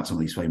talking about some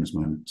of these famous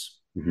moments.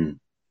 Mm-hmm.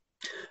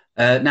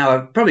 Now,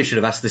 I probably should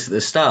have asked this at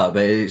the start,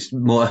 but it's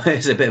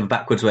a bit of a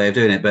backwards way of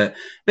doing it, but a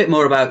bit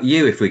more about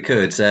you, if we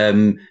could.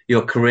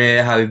 Your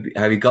career, how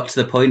you got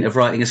to the point of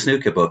writing a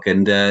snooker book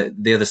and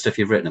the other stuff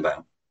you've written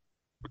about.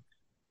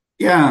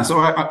 Yeah, so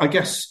I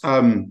guess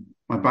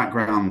my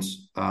background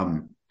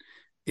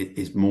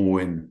is more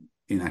in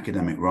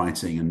academic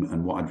writing,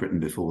 and what I'd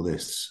written before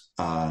this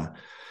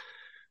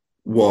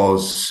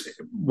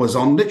was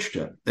on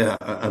literature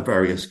of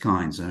various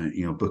kinds. A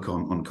book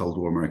on Cold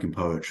War American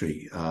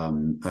poetry, a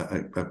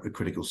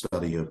critical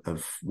study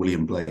of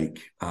William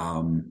Blake,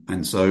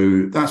 and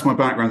so that's my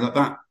background.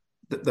 That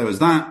there was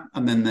that,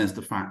 and then there's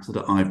the fact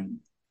that I've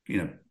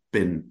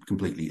been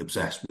completely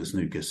obsessed with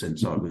snooker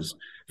since I was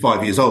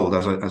 5 years old,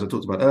 as I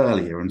talked about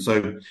earlier, and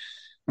so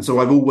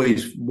I've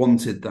always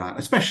wanted that,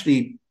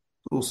 especially.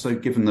 Also,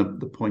 given the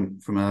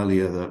point from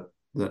earlier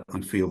that I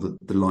feel that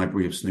the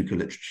library of snooker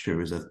literature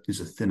is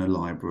a thinner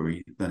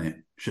library than it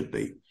should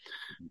be.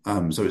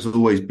 So it's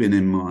always been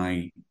in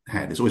my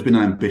head. It's always been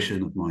an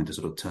ambition of mine to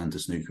sort of turn to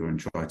snooker and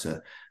try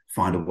to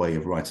find a way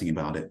of writing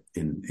about it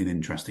in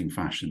interesting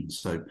fashions.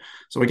 So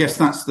I guess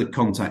that's the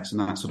context, and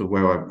that's sort of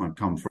where I've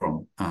come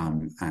from,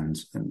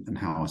 and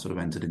how I sort of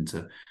entered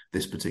into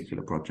this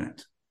particular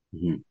project.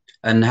 Mm-hmm.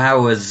 And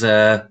how was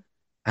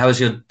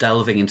your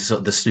delving into sort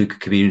of the snooker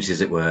community,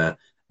 as it were,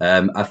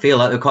 I feel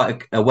like they're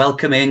quite a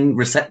welcoming,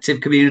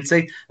 receptive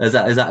community. Has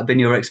that been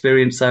your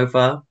experience so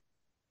far?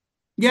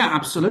 Yeah,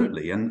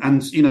 absolutely. And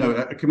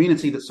a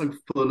community that's so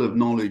full of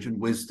knowledge and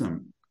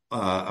wisdom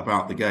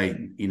about the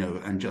game,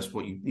 and just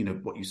what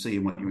you see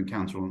and what you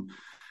encounter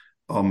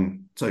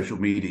on social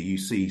media. You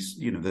see,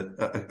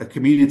 that a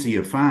community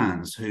of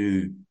fans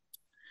who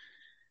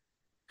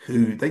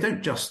they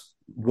don't just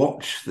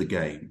watch the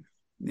game.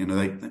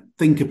 They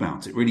think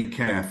about it really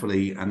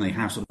carefully, and they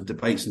have sort of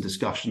debates and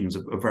discussions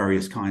of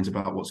various kinds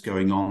about what's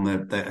going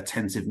on. They're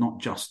attentive not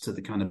just to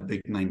the kind of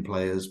big name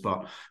players,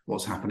 but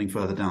what's happening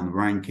further down the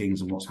rankings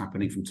and what's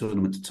happening from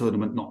tournament to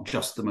tournament, not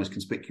just the most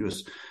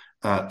conspicuous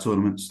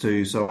tournaments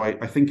too. So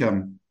I think,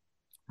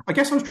 I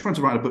guess I was trying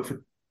to write a book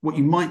for what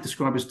you might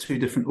describe as two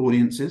different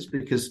audiences,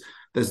 because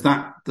there's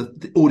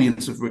the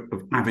audience of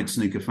avid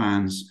snooker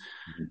fans.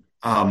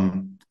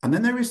 And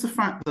then there is the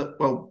fact that,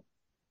 well,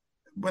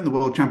 when the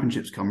World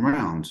Championships come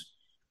round,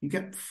 you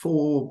get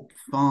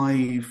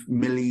 4-5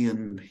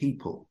 million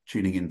people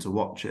tuning in to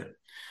watch it.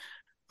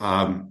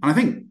 And I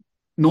think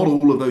not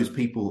all of those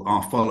people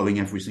are following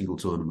every single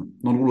tournament.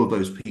 Not all of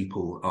those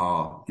people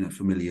are,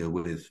 familiar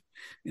with,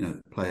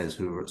 players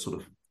who are at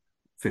sort of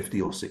 50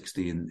 or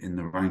 60 in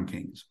the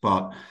rankings.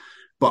 But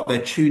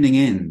they're tuning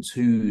in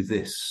to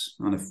this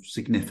kind of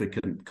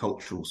significant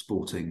cultural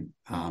sporting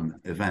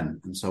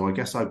event. And so I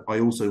guess I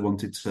also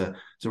wanted to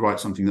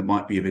write something that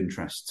might be of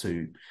interest to,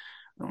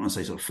 I don't want to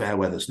say sort of fair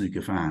weather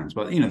snooker fans,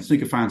 but,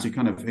 snooker fans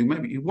who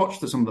maybe watch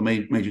some of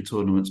the major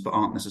tournaments, but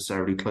aren't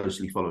necessarily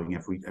closely following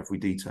every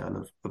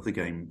detail of the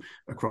game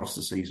across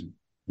the season.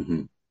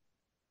 Mm-hmm.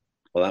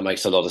 Well, that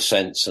makes a lot of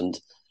sense. And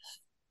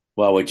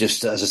well, we're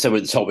just, as I said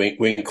at the top,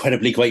 we're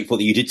incredibly grateful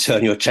that you did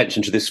turn your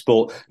attention to this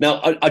sport. Now,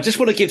 I just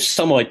want to give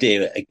some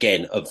idea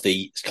again of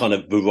the kind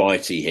of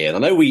variety here.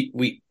 And I know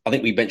I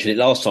think we mentioned it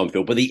last time,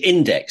 Phil, but the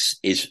index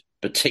is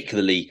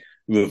particularly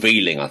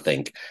revealing, I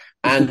think.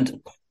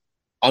 And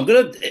I'm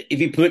going to, if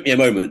you permit me a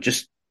moment,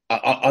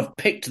 I've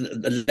picked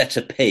the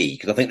letter P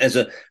because I think there's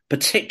a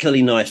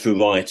particularly nice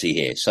variety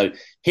here. So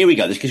here we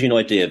go. This gives you an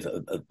idea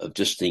of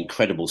just the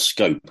incredible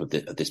scope of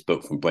this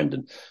book from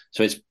Brendan.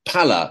 So it's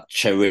Pala,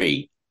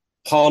 Cherry,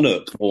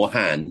 Parnook or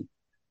Han,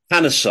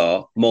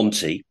 Hanasar,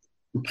 Monty,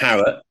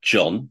 Parrot,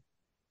 John,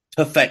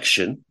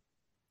 Perfection,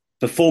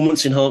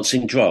 Performance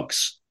Enhancing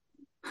Drugs,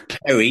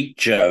 Perry,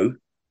 Joe,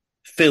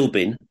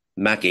 Philbin,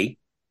 Maggie,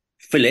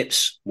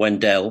 Phillips,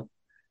 Wendell,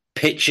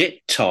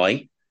 Pitchett,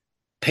 Ty,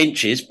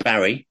 Pinches,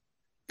 Barry,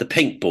 The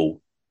Pink Ball,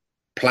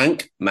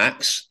 Plank,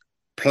 Max,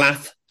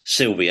 Plath,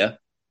 Sylvia,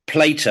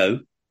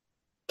 Plato,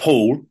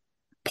 Paul,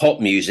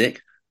 Pop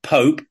Music,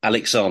 Pope,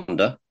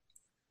 Alexander,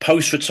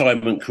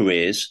 Post-Retirement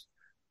Careers,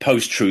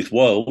 Post-Truth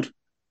World,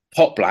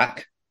 Pot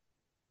Black,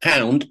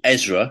 Hound,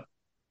 Ezra,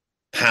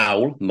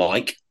 Powell,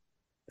 Mike,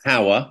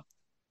 Power,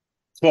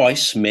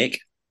 Price, Mick,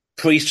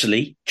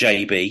 Priestley,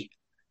 JB,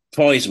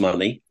 Prize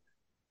Money,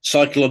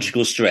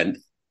 Psychological Strength,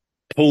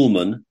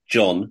 Pullman,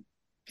 John,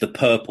 The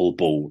Purple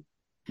Ball.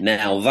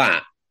 Now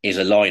that is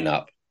a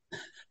lineup.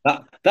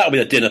 That'll be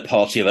a dinner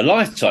party of a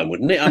lifetime,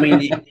 wouldn't it? I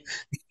mean...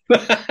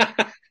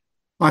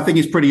 I think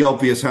it's pretty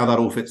obvious how that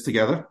all fits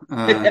together.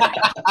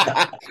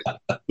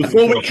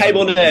 Before we came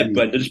on air,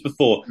 Brendan, just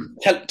before,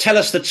 tell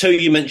us the two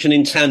you mentioned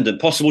in tandem,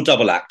 possible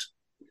double act.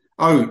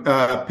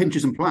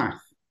 Pinches and Plath.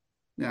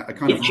 Yeah,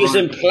 Pinches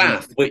and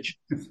Plath, which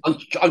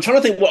I'm trying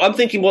to think. I'm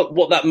thinking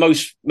what that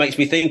most makes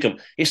me think of.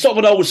 It's sort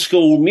of an old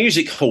school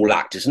music hall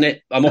act, isn't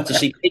it? I'm off to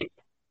see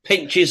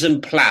Pinches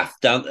and Plath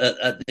down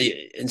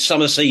in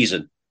summer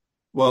season.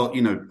 Well,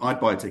 I'd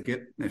buy a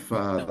ticket if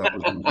that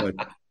was on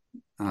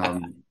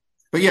the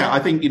But yeah, I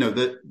think,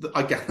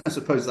 I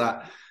suppose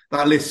that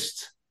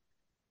list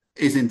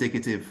is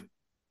indicative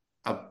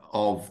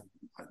of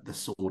the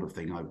sort of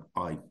thing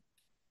I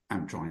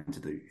am trying to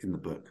do in the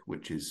book,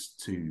 which is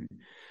to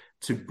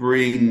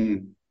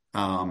bring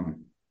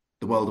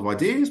the world of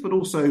ideas, but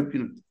also,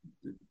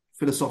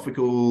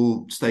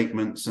 philosophical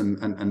statements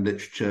and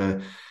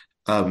literature,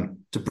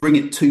 to bring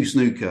it to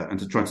snooker and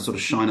to try to sort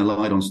of shine a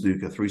light on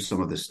snooker through some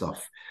of this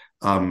stuff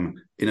in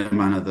a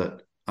manner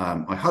that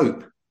I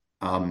hope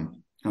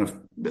kind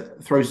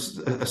of throws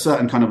a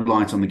certain kind of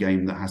light on the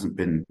game that hasn't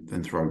been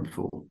thrown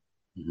before.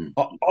 Mm-hmm.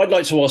 I'd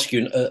like to ask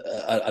you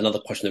another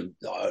question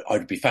that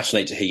I'd be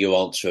fascinated to hear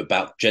your answer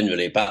about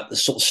generally about the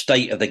sort of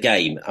state of the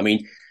game. I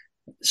mean,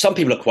 some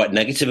people are quite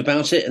negative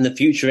about it in the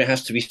future, it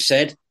has to be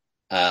said.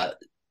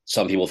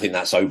 Some people think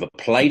that's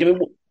overplayed. I mean,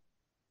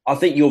 I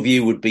think your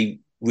view would be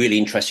really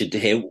interested to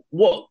hear.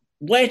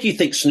 Where do you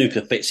think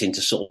snooker fits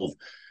into sort of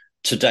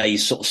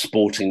today's sort of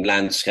sporting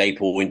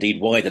landscape, or indeed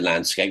wider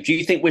landscape? Do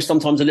you think we're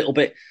sometimes a little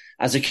bit,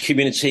 as a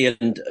community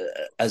and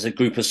as a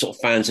group of sort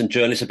of fans and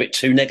journalists, a bit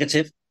too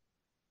negative?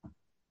 I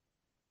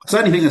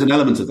certainly think there's an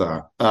element of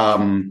that.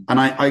 And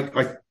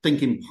I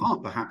think in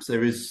part, perhaps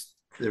there is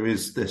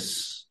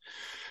this,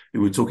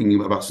 we're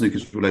talking about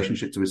snooker's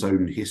relationship to its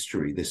own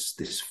history,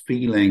 this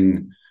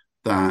feeling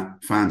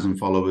that fans and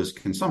followers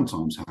can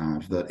sometimes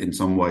have that in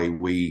some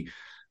way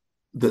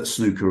that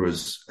snooker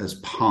has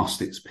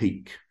passed its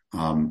peak.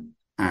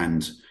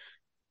 And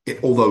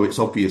although it's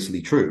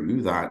obviously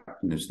true that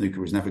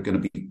snooker is never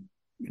going to be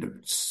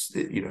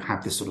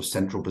have this sort of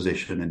central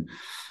position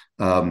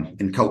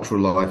in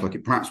cultural life like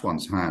it perhaps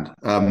once had.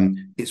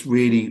 It's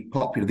really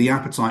popular. The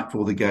appetite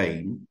for the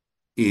game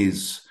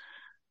is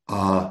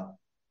there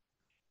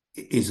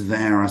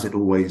as it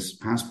always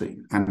has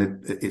been,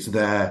 and it's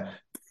there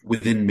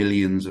within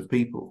millions of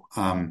people.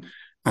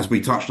 As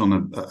we touched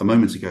on a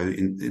moment ago,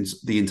 in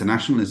the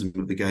internationalism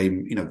of the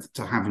game,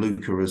 to have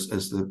Luca as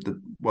the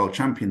world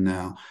champion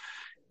now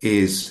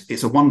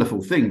it's a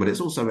wonderful thing, but it's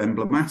also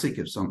emblematic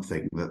of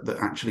something that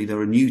actually there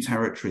are new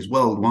territories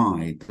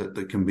worldwide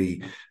that can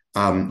be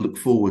looked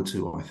forward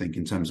to, I think,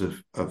 in terms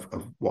of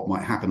what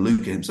might happen.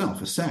 Luca himself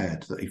has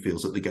said that he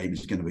feels that the game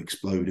is going to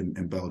explode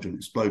in Belgium,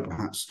 explode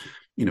perhaps,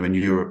 in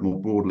Europe more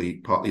broadly,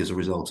 partly as a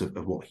result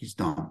of what he's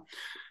done.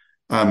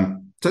 So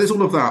there's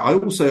all of that. I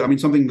also,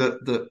 something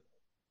that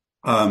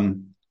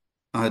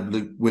I had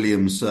Luke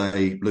Williams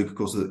say. Luke, of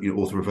course, the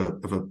author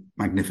of a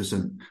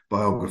magnificent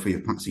biography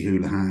of Patsy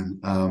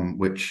Houlihan,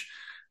 which,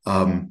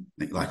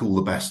 like all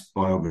the best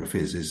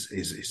biographies,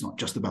 is not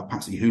just about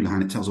Patsy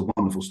Houlihan. It tells a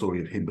wonderful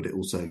story of him, but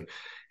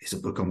it's a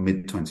book on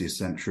mid-20th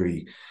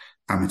century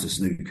amateur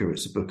snooker.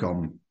 It's a book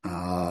on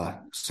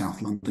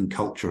South London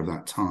culture of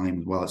that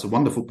time. Well, it's a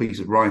wonderful piece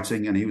of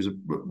writing, and he was a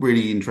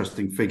really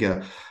interesting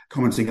figure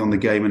commenting on the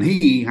game. And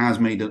he has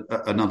made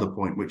another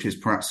point, which is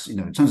perhaps,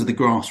 in terms of the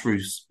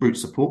grassroots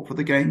support for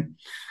the game,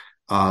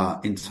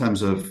 in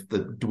terms of the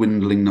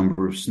dwindling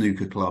number of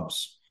snooker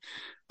clubs,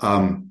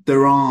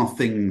 there are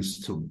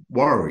things to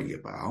worry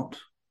about.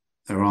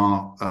 There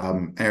are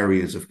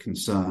areas of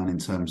concern in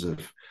terms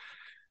of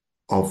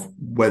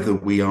whether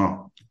we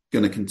are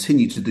going to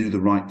continue to do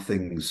the right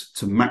things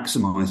to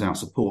maximise our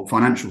support,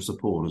 financial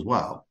support as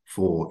well,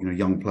 for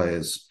young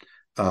players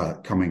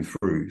coming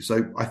through.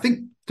 So I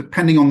think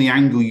depending on the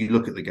angle you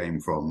look at the game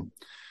from,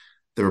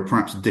 there are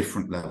perhaps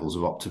different levels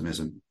of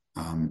optimism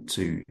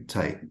to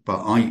take.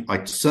 But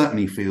I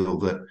certainly feel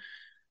that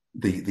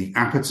the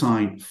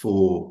appetite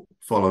for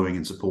following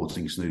and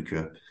supporting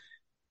snooker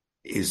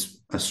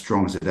is as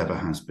strong as it ever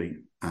has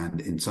been, and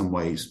in some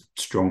ways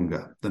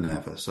stronger than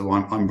ever. So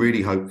I'm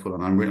really hopeful,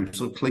 and I'm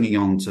sort of clinging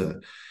on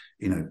to,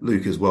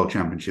 Luca's World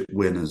Championship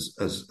win as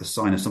a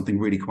sign of something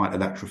really quite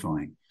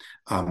electrifying.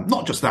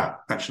 Not just that,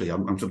 actually,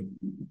 I'm sort of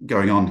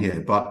going on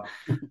here, but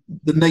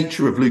the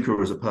nature of Luca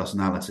as a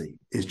personality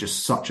is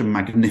just such a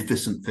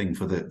magnificent thing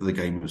for the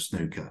game of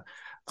snooker.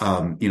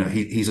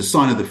 He's a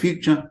sign of the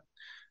future,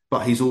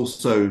 but he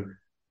also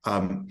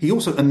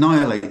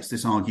annihilates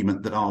this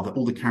argument that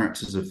all the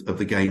characters of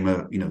the game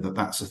are,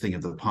 that's a thing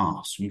of the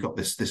past. You've got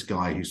this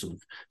guy who's sort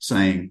of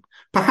saying,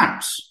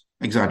 perhaps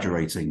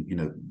exaggerating,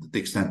 the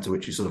extent to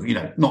which he's sort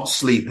of, not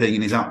sleeping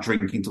and he's out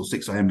drinking till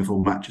 6 a.m. before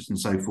matches and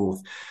so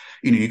forth.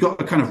 You've got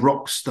a kind of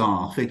rock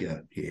star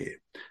figure here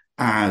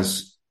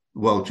as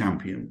world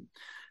champion.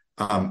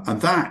 And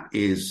that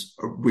is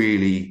a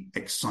really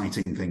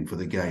exciting thing for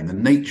the game. The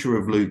nature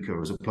of Luca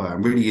as a player,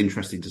 I'm really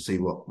interested to see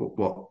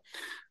what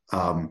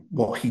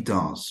he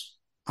does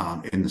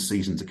in the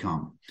season to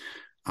come.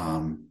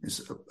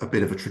 It's a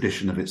bit of a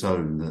tradition of its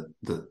own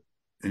that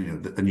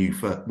a new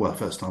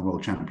first-time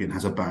world champion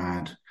has a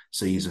bad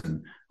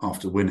season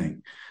after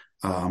winning.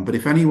 But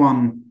if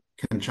anyone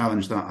can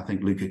challenge that, I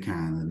think Luca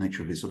can, the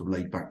nature of his sort of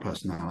laid-back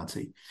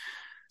personality.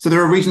 So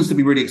there are reasons to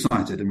be really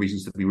excited and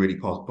reasons to be really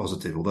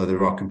positive, although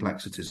there are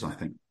complexities, I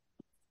think.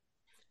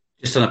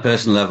 Just on a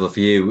personal level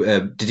for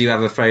you, did you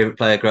have a favourite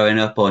player growing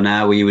up, or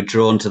now were you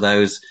drawn to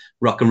those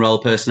rock and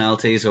roll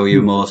personalities, or were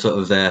you more sort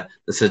of the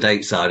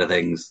sedate side of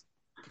things?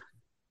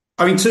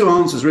 Two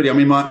answers, really.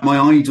 My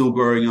idol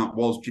growing up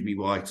was Jimmy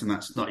White, and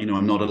that's not,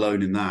 I'm not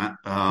alone in that.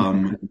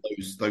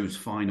 Those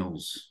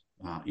finals,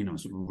 sort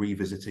of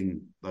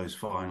revisiting those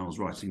finals,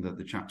 writing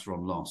the chapter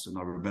on loss, and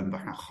I remember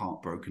how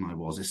heartbroken I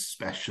was,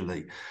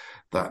 especially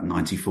that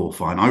 94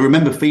 final. I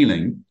remember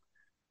feeling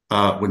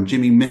when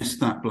Jimmy missed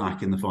that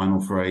black in the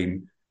final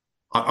frame,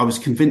 I was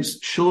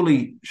convinced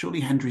surely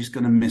Hendry's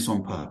going to miss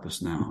on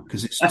purpose now,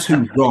 because it's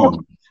too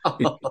wrong.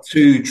 It's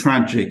too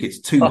tragic. It's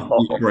too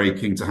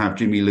heartbreaking to have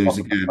Jimmy lose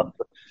again.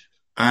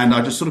 And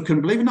I just sort of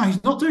couldn't believe it. No,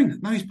 he's not doing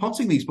it. No, he's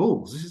potting these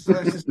balls. This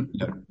is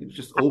it's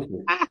just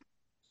awful.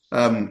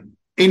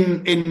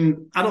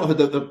 In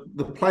adulthood,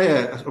 the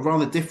player, a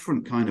rather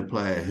different kind of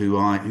player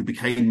who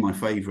became my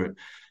favourite,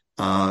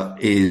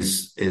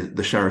 is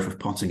the Sheriff of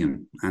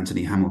Pottingham,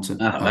 Anthony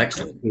Hamilton.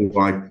 Excellent.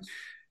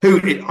 Who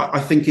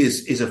I think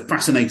is a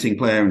fascinating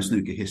player in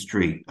snooker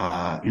history.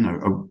 A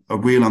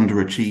real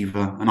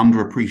underachiever, an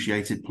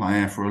underappreciated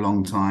player for a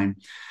long time.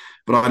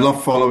 But I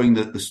love following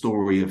the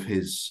story of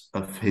his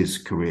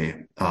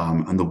career,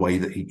 and the way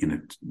that he,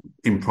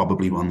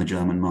 improbably won the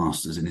German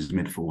Masters in his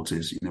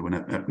mid-40s.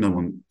 When no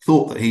one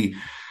thought that he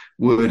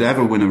would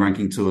ever win a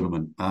ranking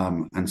tournament,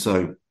 and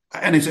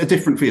it's a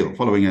different feel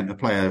following a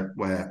player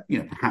where,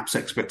 perhaps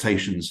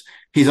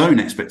his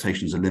own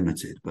expectations are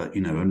limited. But,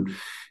 and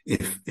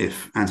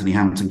if Anthony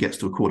Hamilton gets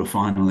to a quarter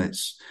final,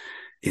 it's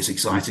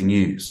exciting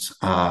news.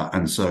 A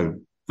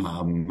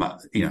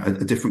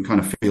different kind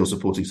of feel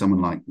supporting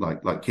someone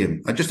like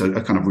him. Just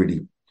a kind of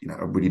really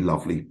a really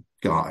lovely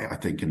guy, I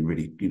think, and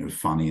really,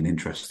 funny and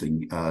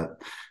interesting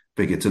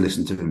figure to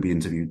listen to and be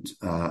interviewed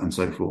and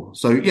so forth.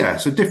 So,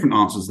 so different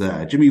answers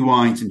there. Jimmy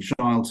White in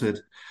childhood,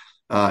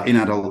 in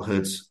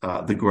adulthood,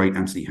 the great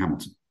Anthony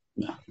Hamilton.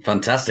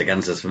 Fantastic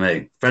answers for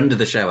me. Friend of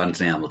the show,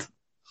 Anthony Hamilton.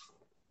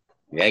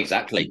 Yeah,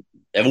 exactly.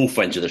 They're all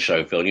friends of the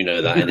show, Phil. You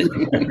know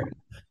that.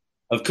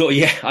 Of course,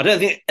 yeah. I don't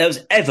think there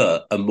was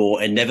ever a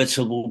more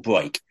inevitable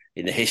break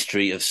in the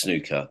history of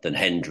snooker than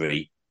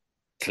Hendry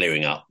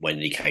clearing up when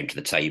he came to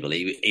the table.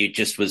 He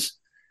just was.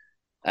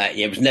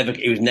 It was never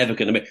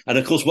going to be. And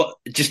of course, what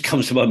just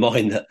comes to my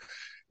mind that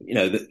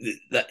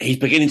that he's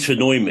beginning to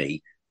annoy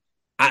me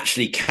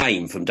actually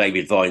came from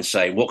David Vine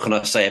saying, "What can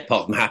I say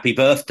apart from happy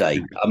birthday?"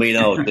 I mean,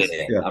 oh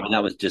dear. Yeah. I mean,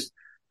 that was just,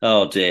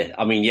 oh dear.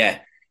 I mean, yeah,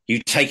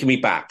 you've taken me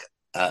back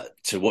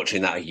to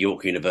watching that at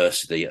York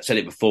University. I said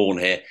it before on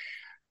here.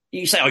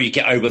 You say, oh, you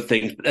get over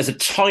things, but there's a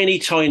tiny,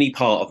 tiny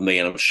part of me,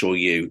 and I'm sure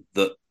you,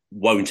 that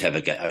won't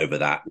ever get over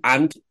that.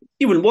 And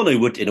you wouldn't want to,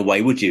 would in a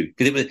way, would you?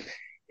 Because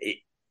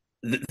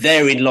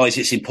therein lies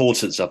its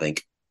importance, I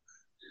think.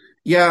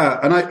 Yeah,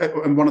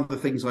 and one of the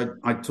things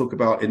I talk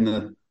about in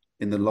the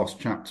Lost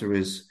chapter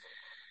is,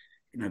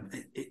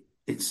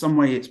 it's some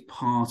way it's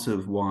part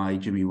of why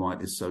Jimmy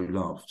White is so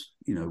loved.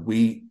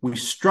 We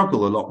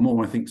struggle a lot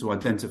more, I think, to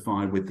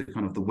identify with the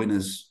kind of the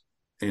winners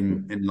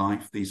in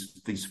life,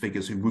 these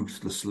figures who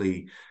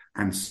ruthlessly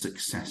and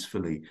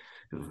successfully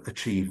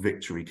achieve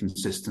victory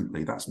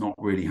consistently. That's not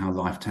really how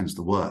life tends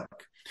to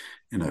work.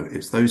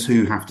 It's those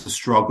who have to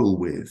struggle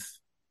with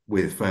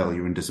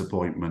failure and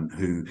disappointment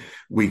who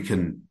we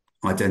can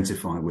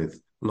identify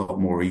with a lot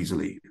more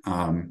easily.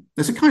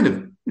 There's a kind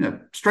of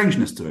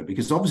strangeness to it,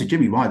 because obviously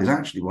Jimmy White is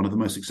actually one of the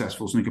most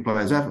successful snooker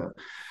players ever.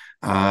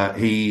 I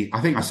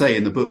think I say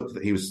in the book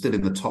that he was still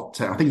in the top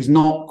 10. I think he's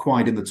not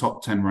quite in the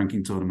top 10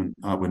 ranking tournament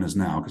winners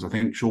now, because I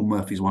think Sean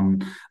Murphy's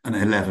won an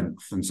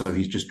 11th, and so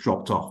he's just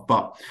dropped off.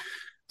 But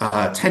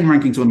 10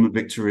 ranking tournament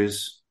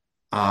victories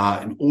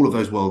in all of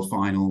those world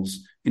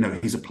finals.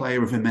 He's a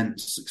player of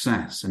immense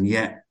success, and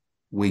yet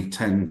we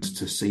tend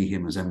to see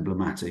him as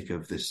emblematic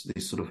of these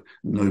sort of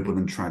noble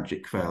and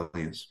tragic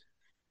failures.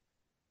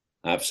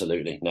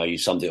 Absolutely. No, you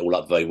summed it all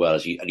up very well,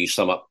 and you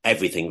sum up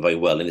everything very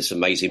well in this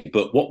amazing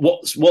book.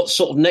 What's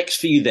sort of next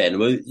for you then?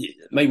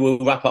 Maybe we'll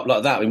wrap up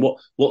like that. I mean,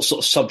 what sort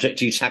of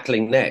subject are you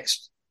tackling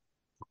next?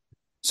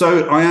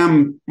 So I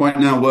am right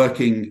now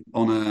working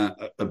on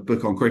a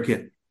book on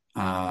cricket,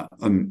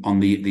 on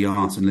the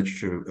art and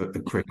literature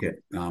of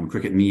cricket,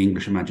 cricket and the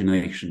English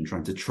imagination,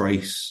 trying to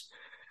trace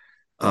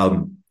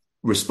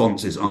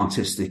responses,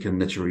 artistic and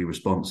literary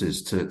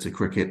responses to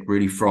cricket,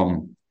 really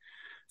from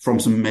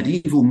some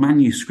medieval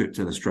manuscript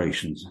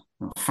illustrations.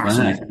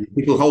 Fascinating. Right.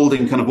 People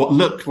holding kind of what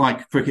look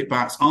like cricket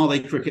bats. Are they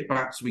cricket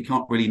bats? We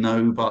can't really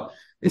know, but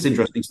it's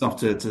interesting stuff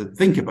to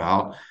think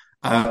about,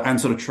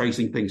 and sort of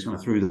tracing things kind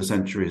of through the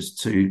centuries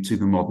to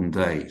the modern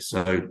day.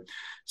 So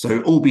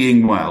all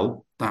being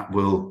well, that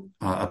will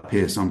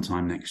appear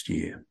sometime next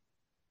year.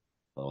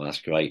 Oh,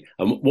 that's great.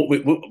 And we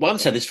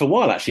haven't said this for a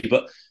while, actually,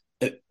 but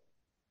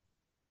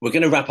we're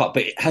going to wrap up,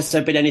 but has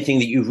there been anything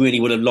that you really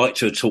would have liked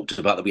to have talked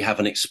about that we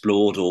haven't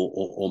explored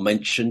or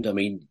mentioned? I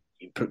mean,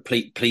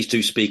 please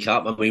do speak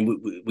up. I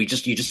mean, you've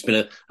just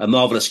been a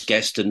marvellous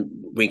guest, and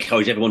we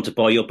encourage everyone to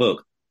buy your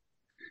book.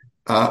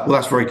 Well,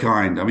 that's very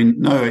kind. I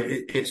mean, no,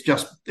 it's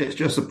just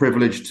a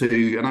privilege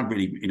to, and I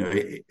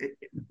really,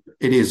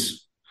 it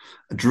is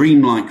a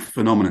dreamlike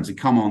phenomenon to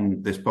come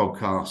on this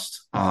podcast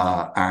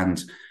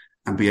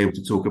and be able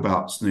to talk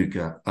about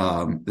snooker.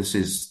 This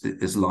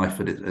is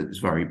life at its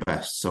very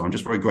best. So I'm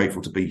just very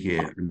grateful to be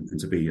here and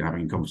to be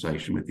having a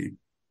conversation with you.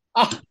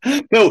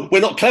 No,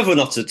 we're not clever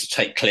enough to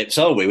take clips,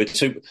 are we?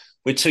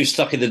 We're too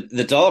stuck in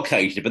the dark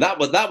ages. But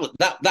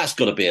that's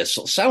got to be a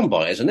sort of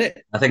soundbite, isn't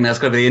it? I think that's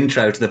got to be the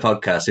intro to the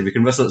podcast. If we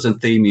can rustle up some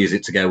theme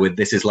music to go with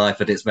 "This is life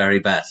at its very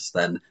best,"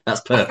 then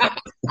that's perfect.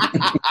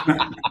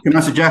 Can I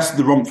suggest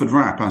the Romford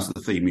Rap as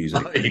the theme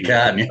music? Oh, you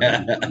can,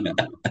 yeah.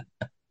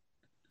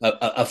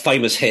 A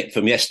famous hit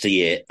from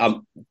yesteryear.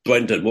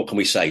 Brendan, what can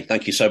we say?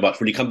 Thank you so much.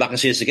 Will you come back and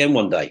see us again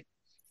one day?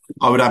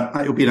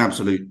 It would be an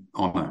absolute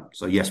honour.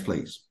 So yes,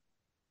 please.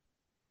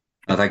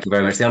 Oh, thank you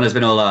very much. The honour's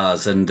been all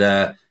ours. And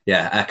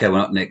echo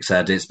what Nick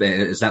said. It's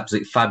an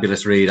absolutely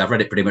fabulous read. I've read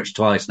it pretty much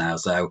twice now.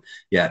 So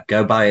yeah,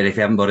 go buy it if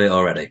you haven't bought it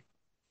already.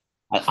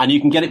 And you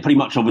can get it pretty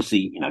much,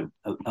 obviously,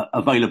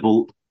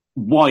 available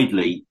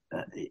widely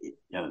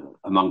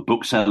among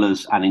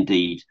booksellers and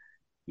indeed,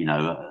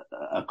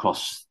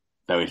 across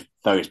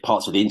various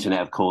parts of the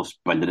internet, of course,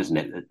 Brendan, isn't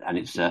it? And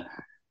it's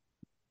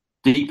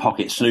Deep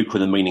Pocket Snooker,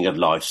 the Meaning of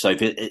Life. So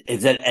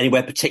is there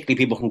anywhere particularly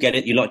people can get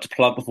it you'd like to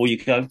plug before you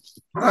go?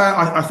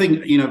 I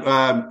think,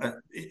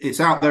 it's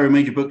out there in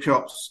major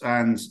bookshops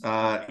and,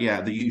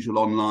 the usual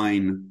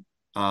online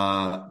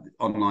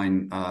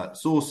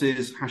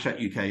sources. Hachette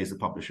UK is the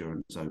publisher.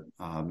 And so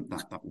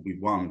that will be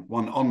one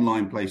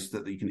online place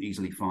that you can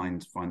easily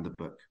find the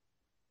book.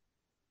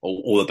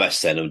 All the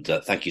best then. And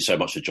thank you so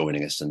much for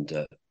joining us. And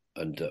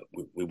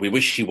we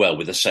wish you well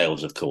with the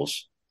sales, of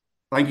course.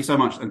 Thank you so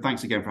much. And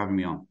thanks again for having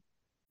me on.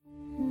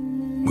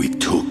 We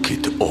took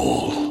it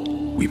all.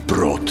 We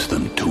brought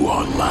them to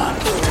our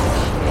land.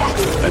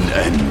 An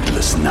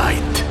endless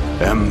night,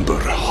 ember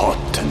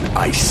hot and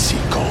icy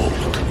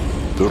cold.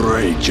 The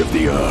rage of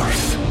the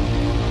earth.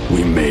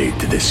 We made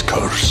this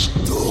curse.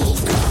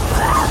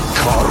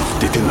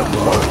 Carved it in the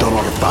blood on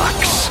our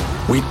backs.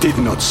 We did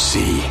not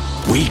see.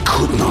 We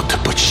could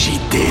not, but she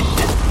did.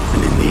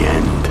 And in the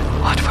end...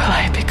 What will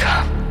I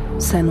become?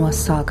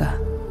 Senua's Saga.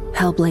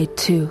 Hellblade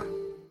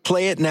 2.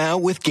 Play it now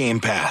with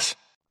Game Pass.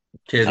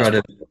 Cheers,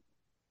 Ryder.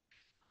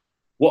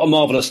 What a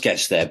marvellous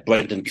guest there,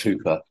 Brendan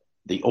Cooper,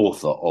 the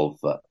author of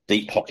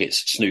Deep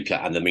Pockets, Snooker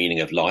and the Meaning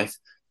of Life.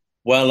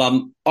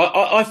 Well,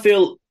 I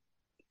feel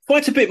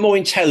quite a bit more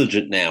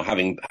intelligent now,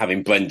 having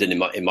Brendan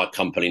in my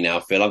company now,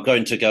 Phil. I'm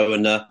going to go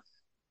and,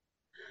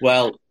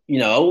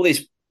 all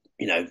these,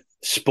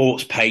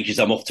 sports pages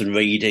I'm often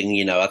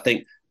reading, I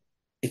think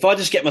if I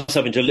just get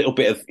myself into a little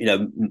bit of,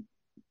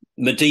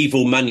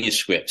 medieval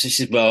manuscripts, this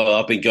is where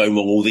I've been going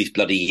wrong all these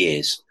bloody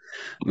years.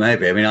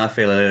 Maybe. I mean, I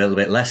feel a little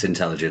bit less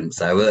intelligent,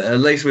 so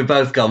at least we've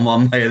both gone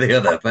one way or the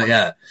other. But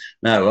yeah,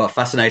 no, what a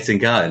fascinating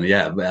guy. And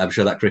yeah, I'm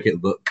sure that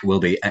cricket book will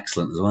be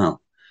excellent as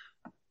well.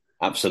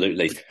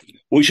 Absolutely.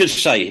 We should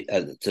say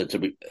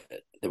that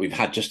we've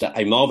had just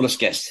a marvellous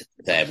guest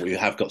there. We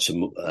have got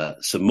some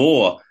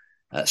more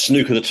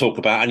snooker to talk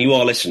about, and you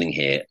are listening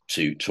here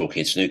to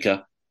Talking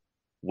Snooker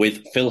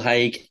with Phil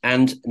Haigh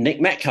and Nick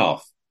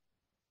Metcalf.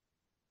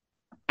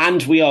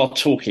 And we are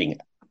talking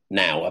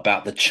now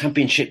about the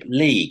Championship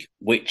League,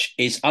 which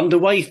is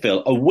underway,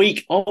 Phil. A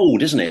week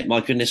old, isn't it?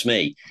 My goodness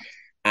me.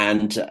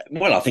 And,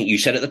 I think you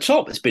said at the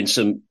top, there's been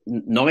some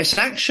nice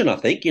action, I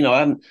think. I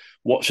haven't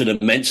watched an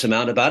immense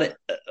amount of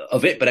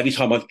it, but every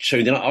time I've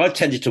tuned in, I've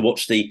tended to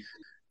watch the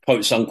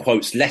quotes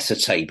unquote lesser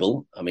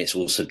table. I mean, it's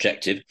all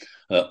subjective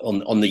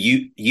on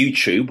the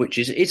YouTube, which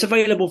it's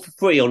available for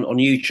free on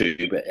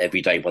YouTube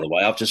every day, by the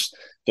way. I've just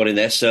got in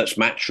there, searched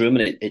Matchroom,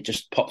 and it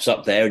just pops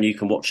up there, and you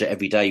can watch it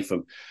every day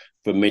from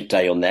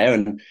midday on there.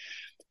 And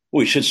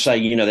we should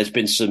say, there's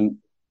been some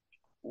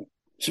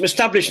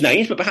established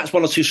names, but perhaps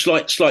one or two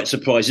slight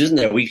surprises, isn't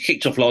there? We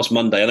kicked off last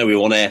Monday. I know we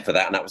were on air for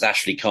that, and that was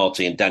Ashley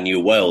Carty and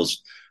Daniel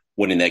Wells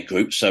winning their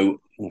group. So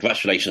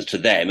congratulations to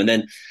them. And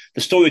then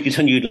the story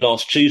continued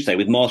last Tuesday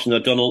with Martin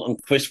O'Donnell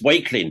and Chris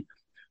Wakelin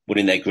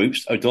winning their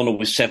groups. O'Donnell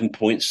with 7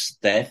 points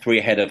there, 3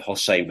 ahead of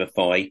Hossein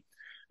Vafai.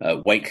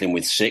 Wakelin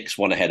with 6,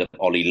 1 ahead of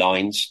Ollie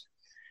Lines.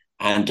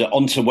 And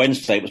on to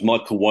Wednesday, it was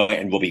Michael White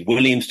and Robbie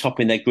Williams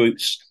topping their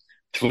groups.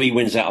 3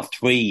 wins out of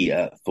 3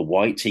 for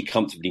White. He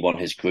comfortably won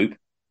his group.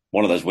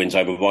 One of those wins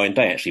over Ryan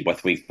Day, actually, by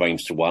 3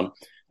 frames to 1.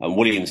 And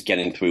Williams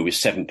getting through with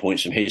 7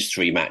 points from his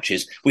 3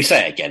 matches. We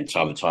say it again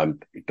time and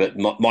time, but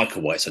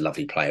Michael White's a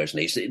lovely player, isn't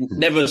he? It's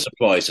never a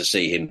surprise to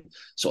see him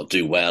sort of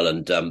do well.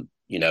 And,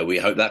 we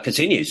hope that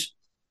continues.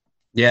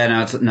 Yeah,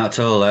 no, not at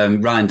all.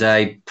 Ryan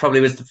Day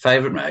probably was the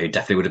favourite. He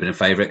definitely would have been a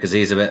favourite because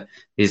he's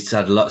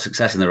had a lot of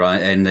success in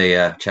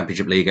the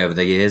Championship League over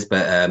the years.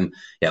 But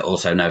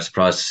also no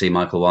surprise to see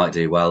Michael White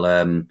do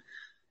well.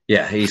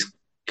 He's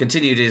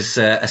continued his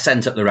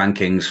ascent up the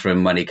rankings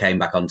from when he came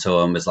back on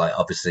tour and was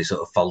obviously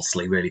sort of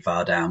falsely really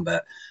far down.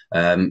 But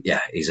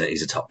he's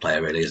a top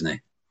player, really, isn't he?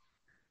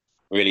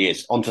 Really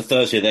is. On to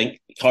Thursday then.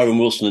 Kyron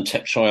Wilson and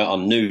Tep Shire are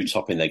new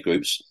topping their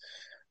groups.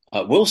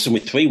 Wilson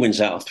with 3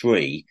 wins out of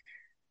 3.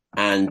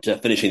 And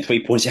finishing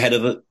 3 points ahead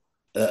of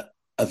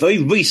a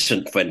very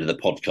recent friend of the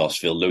podcast,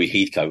 Phil, Louis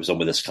Heathcote, was on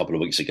with us a couple of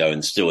weeks ago,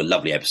 and still a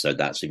lovely episode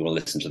that. So if you want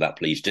to listen to that,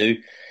 please do.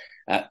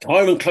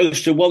 Kyron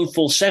close to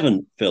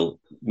 147, Phil,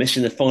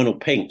 missing the final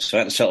pink, so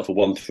had to settle for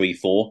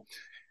 134.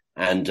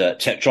 And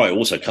Tep Shire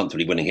also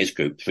comfortably winning his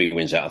group, 3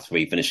 wins out of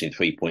 3, finishing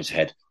 3 points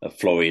ahead of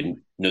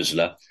Florian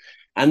Nuzler.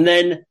 And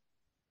then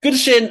good to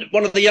see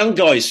one of the young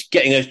guys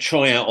getting a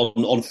tryout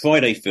on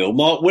Friday, Phil.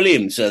 Mark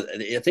Williams,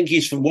 I think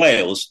he's from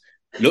Wales.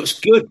 Looks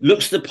good,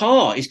 looks the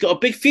part. He's got a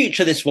big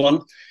future, this one.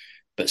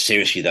 But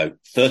seriously, though,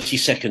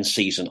 32nd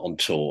season on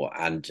tour.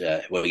 And,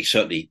 he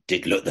certainly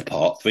did look the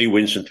part. 3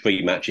 wins from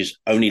 3 matches,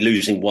 only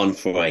losing 1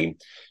 frame,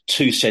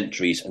 2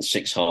 centuries and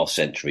 6 half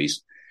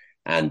centuries.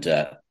 And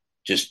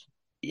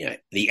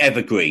the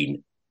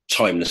evergreen,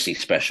 timelessly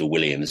special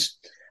Williams.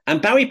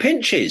 And Barry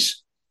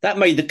Pinches. That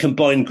made the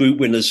combined group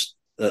winners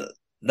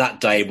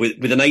that day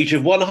with an age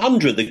of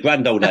 100, the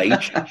grand old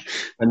age.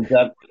 And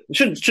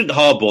shouldn't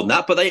harbour on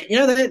that, but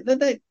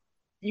they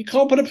you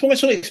can't put a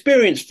price on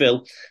experience,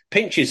 Phil.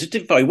 Pinches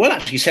did very well,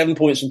 actually, 7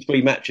 points in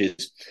 3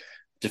 matches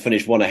to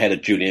finish 1 ahead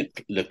of Julian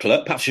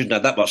Leclerc. Perhaps shouldn't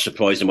have that much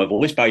surprise in my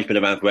voice. Barry's been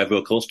around forever,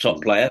 of course,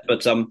 top player.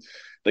 But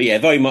yeah,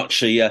 very much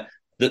the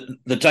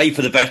day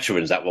for the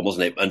veterans, that one,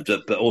 wasn't it? And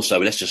but also,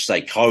 let's just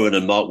say, Kyron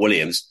and Mark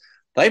Williams,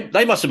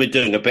 they must have been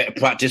doing a bit of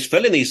practice,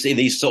 Phil, in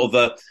these sort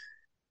of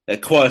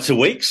quieter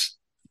weeks.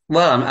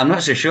 Well, I'm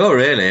not so sure,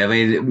 really. I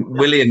mean,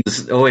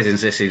 Williams always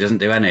insists he doesn't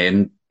do any,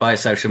 and by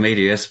social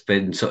media, has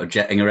been sort of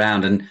jetting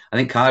around. And I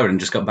think Kyron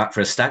just got back for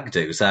a stag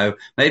do, so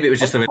maybe it was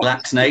just the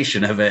relaxed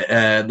nation of it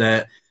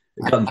that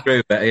got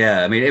through. But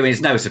yeah, I mean,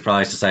 it's no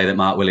surprise to say that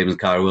Mark Williams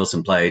and Kyron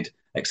Wilson played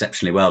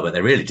exceptionally well, but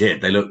they really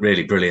did. They looked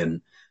really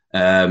brilliant.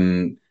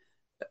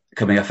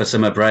 coming off a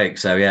summer break.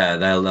 So yeah,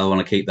 they'll want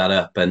to keep that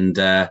up. And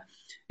yeah,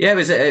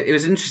 it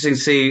was interesting to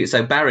see.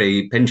 So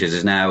Barry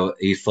Pinches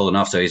he's fallen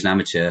off, so he's an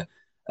amateur.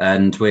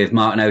 And with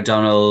Martin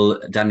O'Donnell,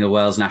 Daniel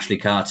Wells, and Ashley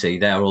Carty,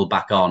 they're all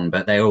back on,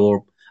 but they were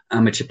all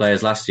amateur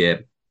players last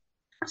year.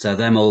 So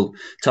them all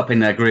topping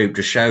their group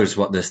just shows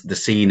what the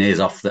scene is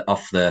off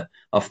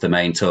the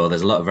main tour.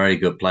 There's a lot of very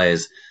good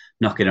players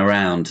knocking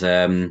around.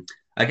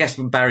 I guess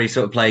Barry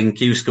sort of playing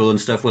Q School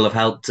and stuff will have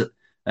helped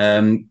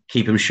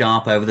keep him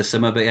sharp over the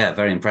summer. But yeah,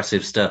 very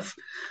impressive stuff.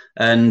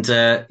 And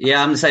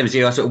yeah, I'm the same as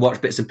you. I sort of watch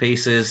bits and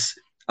pieces.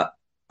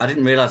 I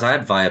didn't realise I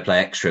had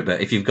Viaplay Extra, but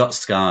if you've got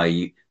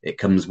Sky, it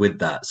comes with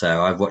that.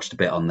 So I've watched a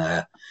bit on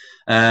there.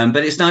 But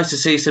it's nice to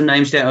see some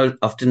names you don't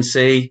often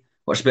see.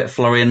 Watched a bit of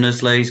Florian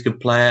Nusley, he's a good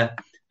player.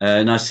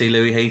 Nice to see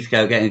Louis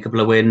Heathcote getting a couple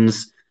of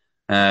wins.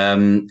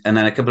 And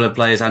then a couple of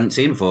players I hadn't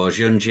seen before.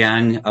 Jun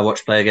Jiang, I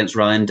watched play against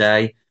Ryan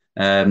Day.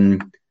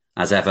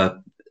 As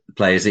ever,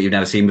 players that you've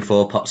never seen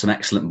before pop some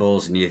excellent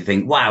balls and you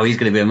think, wow, he's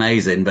going to be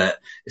amazing, but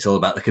it's all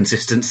about the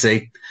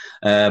consistency.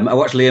 I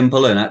watched Liam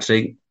Pullen,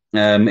 actually,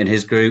 in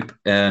his group.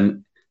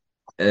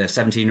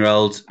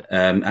 17-year-old.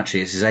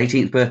 Actually, it's his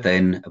 18th birthday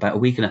in about a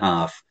week and a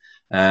half.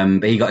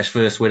 But he got his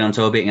first win on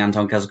tour, beating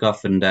Anton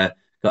Kazakov, and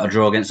got a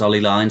draw against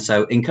Ollie Line.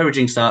 So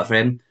encouraging start for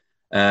him.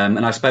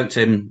 And I spoke to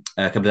him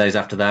a couple of days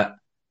after that.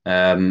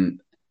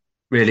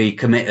 Really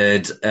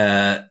committed,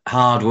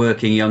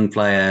 hard-working young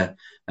player.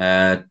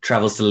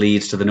 Travels to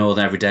Leeds to the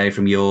northern every day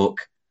from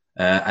York.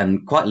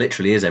 And quite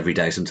literally is every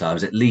day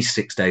sometimes, at least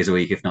 6 days a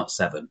week, if not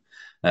 7.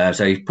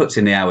 So he puts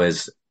in the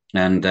hours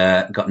and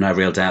got no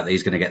real doubt that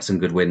he's going to get some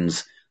good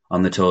wins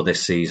on the tour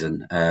this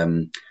season.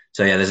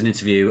 So yeah, there's an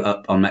interview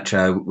up on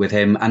Metro with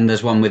him, and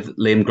there's one with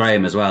Liam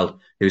Graham as well,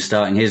 who's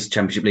starting his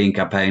Championship League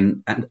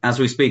campaign. And as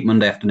we speak,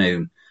 Monday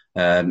afternoon,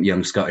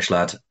 young Scottish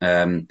lad,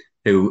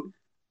 who,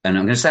 and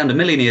I'm going to sound a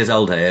million years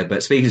old here,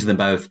 but speaking to them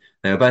both,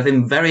 they were both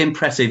very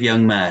impressive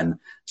young men,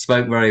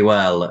 spoke very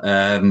well,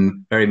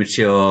 very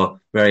mature,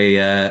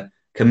 very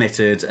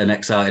committed and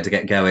excited to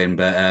get going.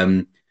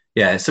 But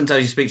yeah,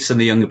 sometimes you speak to some of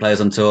the younger players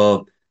on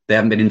tour, they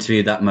haven't been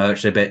interviewed that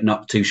much. They're a bit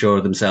not too sure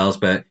of themselves,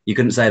 but you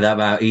couldn't say that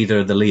about either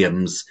of the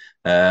Liams.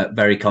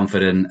 Very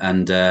confident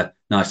and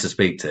nice to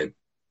speak to.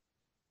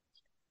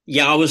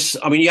 Yeah,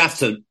 I mean, you have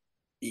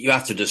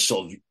to just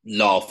sort of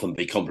laugh and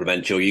be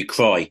complimentary or you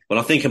cry. When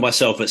I think of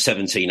myself at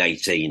 17,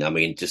 18, I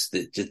mean, just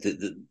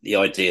the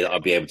idea that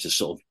I'd be able to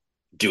sort of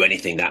do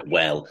anything that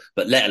well,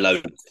 but let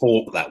alone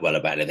talk that well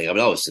about anything. I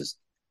mean, I was just,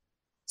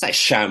 say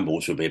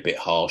shambles would be a bit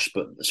harsh,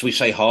 but should we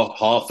say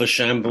half a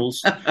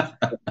shambles? They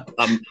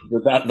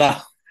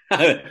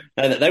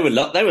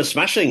were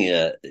smashing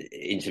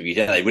interviews.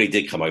 Yeah, they really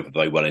did come over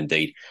very well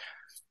indeed.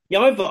 Yeah,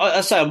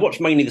 I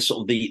watched mainly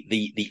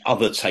the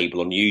other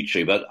table on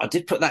YouTube. I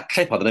did put that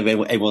clip. I don't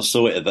know if everyone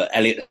saw it, of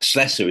Elliot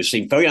Slesser, who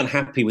seemed very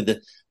unhappy with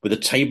the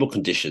table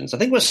conditions. I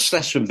think it was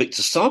Slesser and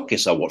Victor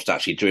Sarkis I watched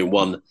actually during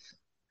one.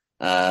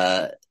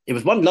 It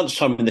was one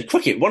lunchtime in the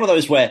cricket, one of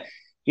those where,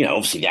 you know,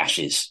 obviously the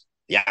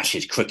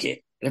Ashes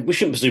cricket. We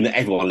shouldn't presume that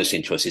everyone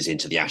listening to us is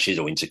into the Ashes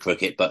or into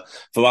cricket, but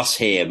for us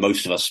here,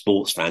 most of us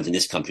sports fans in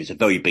this country, it's a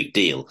very big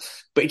deal.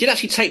 But it did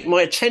actually take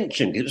my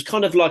attention because it was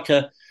kind of like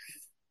there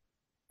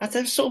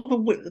was sort of a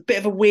bit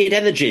of a weird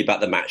energy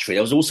about the match. Really,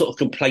 there was all sort of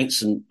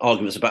complaints and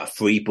arguments about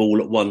free ball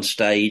at one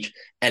stage.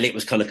 Elliot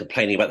was kind of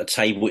complaining about the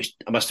table, which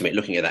I must admit,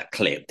 looking at that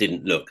clip,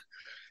 didn't look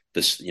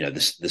the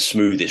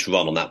smoothest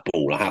run on that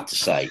ball, I have to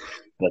say.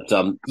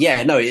 But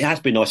yeah, no, it has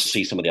been nice to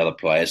see some of the other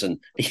players, and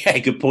yeah,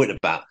 good point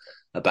about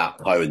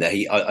Hiron there.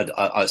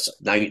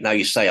 Now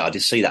you say it, I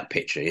did see that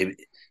picture.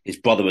 His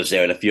brother was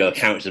there and a few other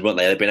characters, weren't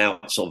they? They'd been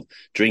out sort of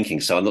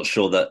drinking, so I'm not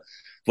sure that.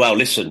 Well,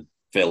 listen,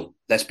 Phil,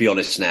 let's be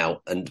honest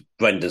now, and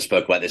Brendan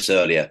spoke about this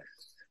earlier,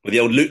 with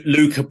the old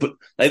Luca.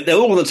 They're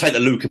all going to take the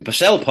Luca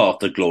Purcell path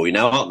to glory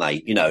now, aren't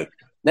they? You know,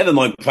 never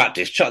mind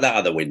practice, chuck that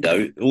out the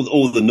window,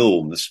 all the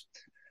norms.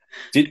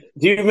 Do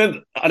you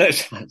remember? I know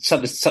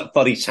it's some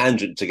funny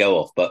tangent to go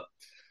off, but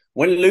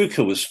when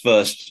Luca was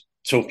first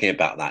talking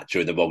about that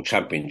during the World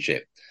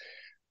Championship,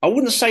 I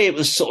wouldn't say it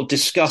was sort of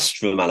discussed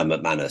from Alan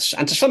McManus,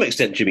 and to some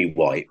extent Jimmy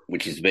White,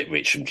 which is a bit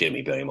rich from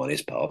Jimmy, bearing in mind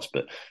his past,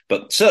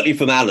 but certainly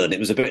from Alan, it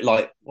was a bit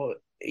like, well,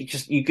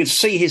 you could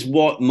see his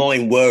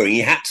mind whirring. He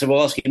had to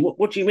ask him,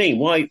 "What do you mean?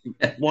 Why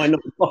not?"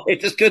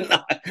 It just couldn't.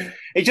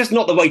 It's just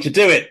not the way to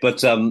do it.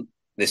 But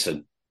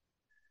listen,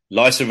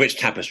 life's a rich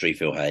tapestry,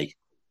 Phil Haig.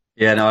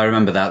 Yeah, no, I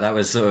remember that. That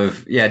was sort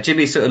of, yeah,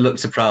 Jimmy sort of looked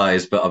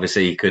surprised, but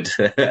obviously he could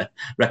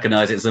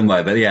recognise it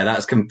somewhere. But yeah,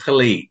 that's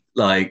complete,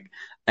 like,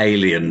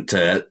 alien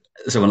to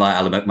someone like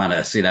Alan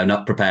McManus, you know,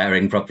 not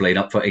preparing properly,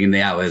 not putting in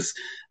the hours.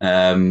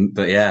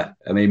 But yeah,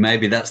 I mean,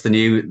 maybe that's the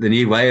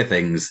new way of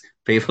things.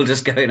 People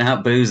just going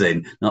out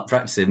boozing, not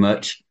practicing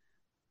much.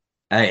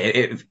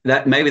 Hey,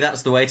 maybe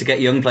that's the way to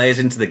get young players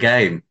into the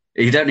game.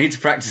 You don't need to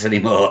practice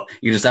anymore.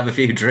 You just have a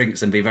few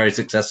drinks and be very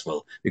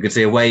successful. You could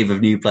see a wave of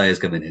new players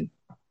coming in.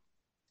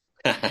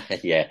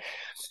 Yeah.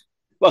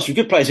 Well, some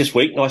good players this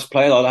week. Nice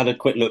player. I had a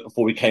quick look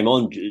before we came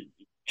on.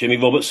 Jimmy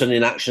Robertson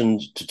in action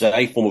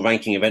today, former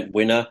ranking event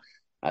winner.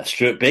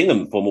 Stuart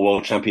Bingham, former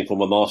world champion,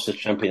 former Masters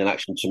champion, in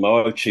action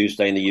tomorrow,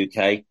 Tuesday in the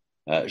UK.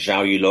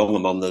 Zhao Yulong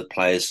among the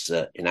players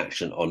in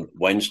action on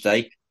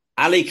Wednesday.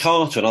 Ali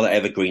Carter, another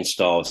evergreen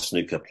star of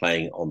snooker,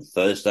 playing on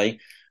Thursday.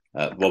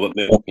 Robert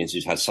Milkins,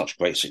 who's had such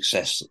great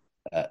success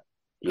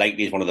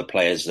lately, is one of the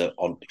players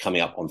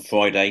coming up on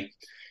Friday.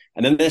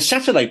 And then there's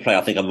Saturday play,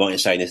 I think I'm right in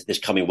saying this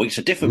coming week.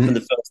 So different from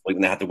the first week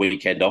when they had the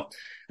weekend off.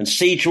 And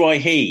Si Dry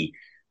He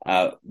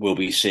we'll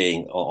be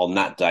seeing on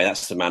that day.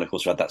 That's the man, of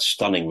course, who had that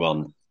stunning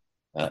run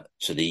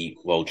to the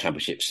World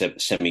Championship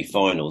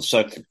semi-finals.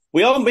 So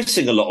we are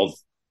missing a lot of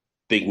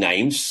big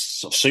names,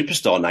 sort of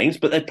superstar names,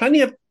 but there are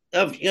plenty of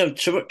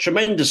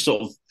tremendous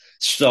sort of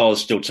stars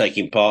still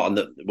taking part, and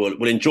that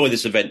will enjoy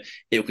this event.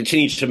 It will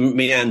continue to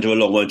meander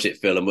along, won't it,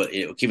 Phil? And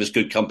it will give us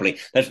good company.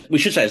 We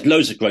should say there's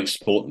loads of great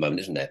sport at the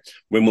moment, isn't there?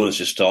 Wimbledon's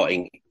just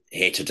starting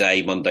here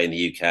today, Monday in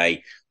the UK.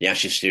 The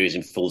Ashes series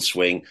in full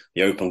swing.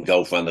 The Open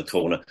Golf around the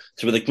corner.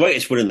 So with the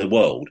greatest will in the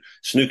world,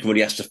 snooker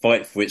really has to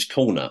fight for its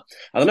corner.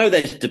 And I know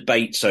there's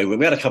debate. So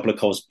we had a couple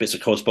of bits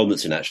of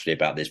correspondence in actually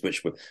about this,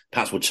 which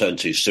perhaps we'll turn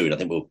to soon. I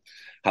think we'll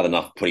have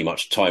enough pretty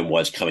much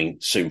time-wise coming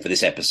soon for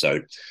this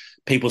episode.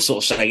 People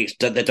sort of say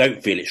they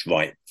don't feel it's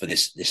right for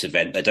this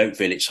event. They don't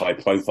feel it's high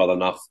profile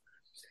enough.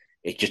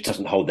 It just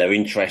doesn't hold their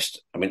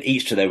interest. I mean,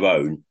 each to their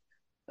own.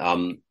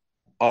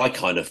 I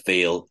kind of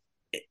feel,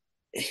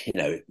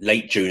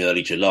 late June,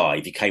 early July,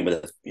 if you came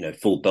with a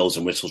full bells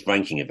and whistles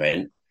ranking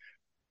event,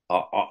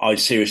 I'd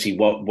seriously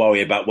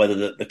worry about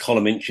whether the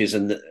column inches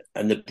and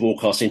the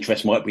broadcast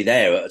interest might be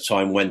there at a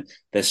time when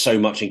there's so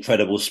much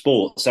incredible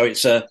sport. So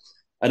it's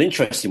an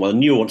interesting one, a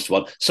nuanced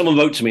one. Someone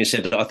wrote to me and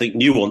said that I think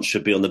nuance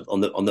should be on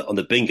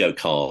the bingo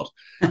card.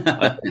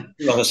 Like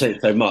I say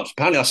it so much.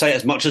 Apparently, I say it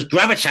as much as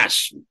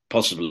gravitas,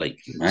 possibly.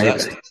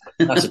 So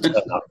that's a turn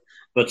up.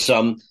 But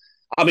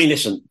I mean,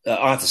 listen,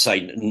 I have to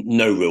say,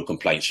 no real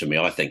complaints from me.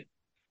 I think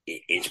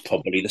it's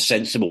probably the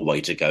sensible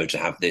way to go, to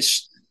have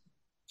this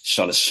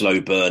sort of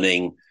slow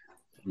burning,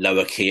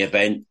 lower key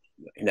event.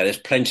 There's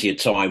plenty of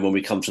time when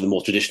we come to the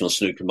more traditional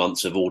snooker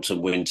months of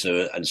autumn,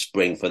 winter, and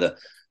spring for the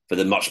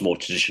much more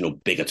traditional,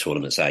 bigger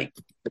tournaments, eh?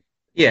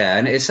 Yeah,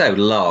 and it's so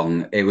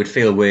long, it would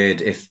feel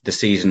weird if the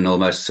season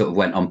almost sort of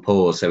went on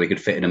pause so we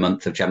could fit in a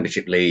month of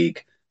Championship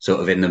League sort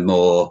of in the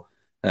more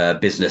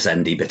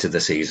business-endy bit of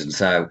the season.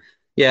 So,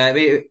 yeah, I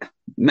mean,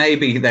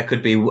 maybe there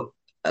could be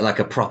like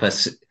a proper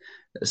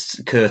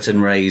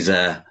curtain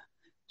raiser,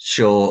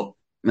 short,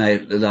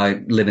 like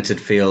limited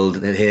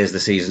field. Here's the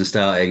season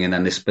starting, and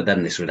then this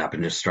would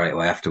happen just straight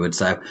away afterwards.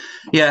 So,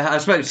 yeah, I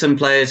spoke to some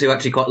players who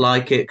actually quite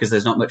like it because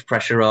there's not much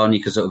pressure on.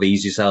 You can sort of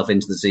ease yourself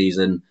into the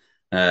season.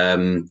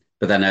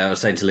 But then I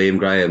was saying to Liam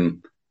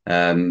Graham,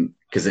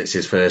 because it's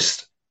his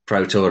first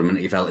pro tournament,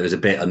 he felt it was a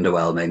bit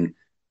underwhelming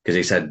because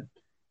he said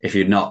if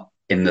you're not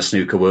in the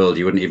snooker world,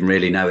 you wouldn't even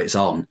really know it's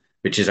on,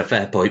 which is a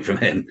fair point from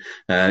him.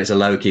 It's a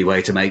low key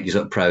way to make your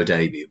sort of pro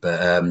debut,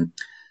 but.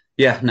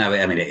 Yeah, no,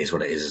 I mean, it is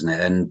what it is, isn't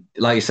it? And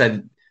like you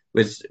said,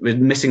 we're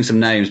missing some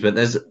names, but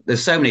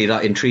there's so many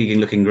like intriguing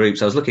looking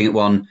groups. I was looking at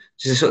one,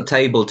 which is sort of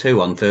table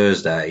 2 on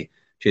Thursday,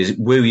 which is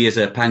Wu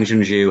Yiza, Pang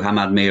Junju,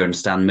 Hamad Mir, and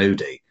Stan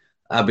Moody.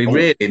 I'd be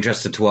really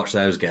interested to watch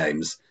those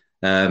games.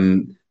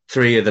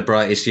 3 of the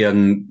brightest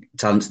young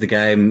talents of the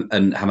game,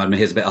 and Hamad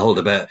Mir's a bit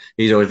older, but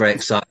he's always very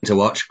exciting to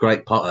watch.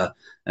 Great potter.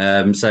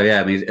 So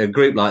yeah, I mean, a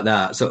group like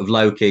that, sort of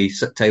low key,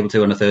 table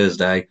 2 on a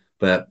Thursday,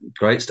 but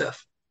great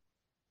stuff.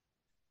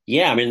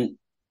 Yeah, I mean,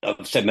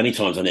 I've said many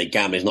times on it,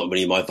 gambling is not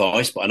really my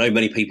vice, but I know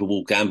many people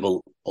will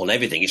gamble on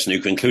everything in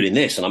snooker, including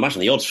this, and I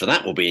imagine the odds for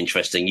that will be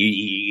interesting.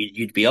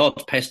 You'd be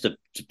hard-pressed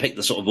to pick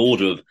the sort of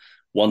order of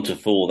 1 to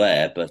 4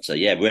 there, but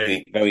yeah,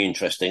 very, very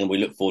interesting, and we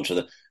look forward to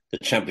the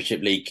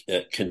Championship League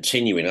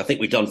continuing. I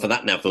think we're done for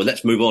that now, Phil.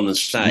 Let's move on and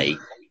say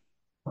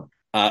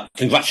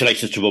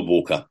congratulations to Rob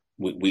Walker.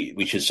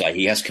 We should say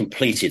he has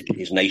completed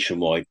his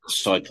nationwide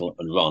cycle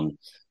and run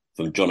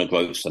from John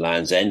O'Groats to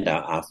Land's End,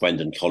 our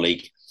friend and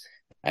colleague.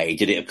 He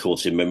did it, of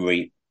course, in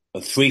memory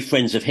of 3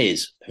 friends of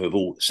his who have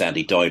all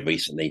sadly died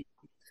recently,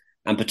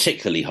 and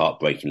particularly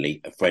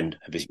heartbreakingly, a friend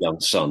of his young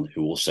son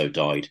who also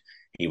died.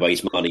 He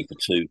raised money for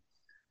 2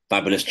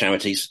 fabulous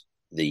charities,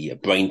 the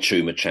Brain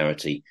Tumour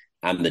Charity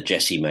and the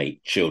Jessie May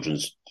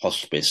Children's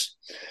Hospice.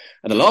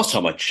 And the last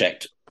time I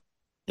checked,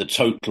 the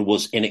total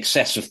was in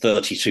excess of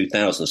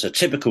 32,000. So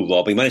typical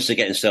Rob, he managed to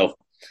get himself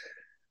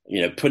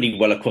pretty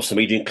well across the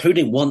media,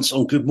 including once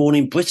on Good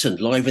Morning Britain,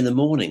 live in the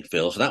morning,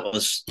 Phil. So that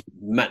was,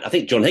 I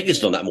think John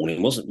Higgins on that morning,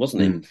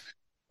 wasn't he?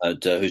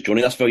 And who's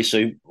joining us very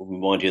soon. We'll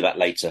remind you of that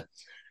later.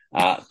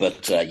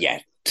 But yeah,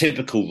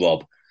 typical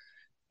Rob.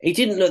 He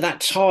didn't look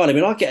that tired. I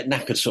mean, I get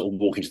knackered sort of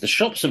walking to the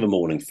shops of a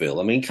morning, Phil.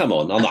 I mean, come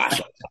on.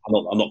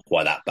 I'm not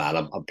quite that bad.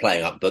 I'm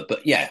playing up,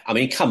 but yeah, I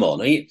mean, come on.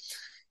 He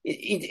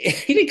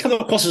didn't come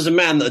across as a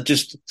man that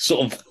just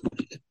sort of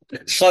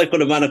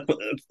cycled a man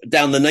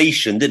down the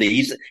nation, did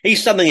he?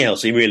 He's something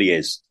else. He really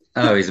is.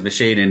 Oh, he's a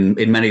machine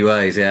in many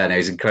ways. Yeah, and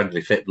he's an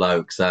incredibly fit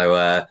bloke.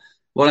 So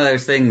one of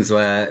those things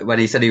where when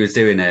he said he was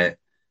doing it,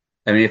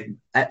 I mean,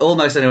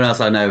 almost anyone else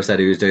I know said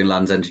he was doing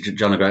Land's End,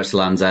 John O'Groats to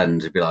Land's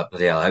End. He'd be like,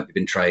 bloody hell, I hope you've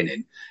been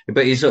training.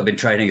 But he's sort of been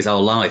training his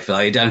whole life.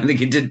 I don't think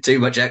he did too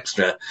much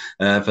extra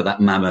for that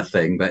mammoth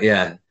thing. But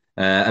yeah,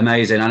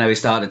 amazing. I know he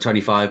started at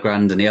 25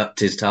 grand and he upped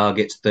his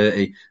target to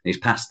 30 and he's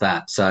passed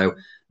that. So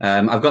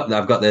I've got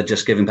the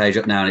Just Giving page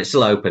up now and it's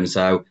still open.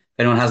 So if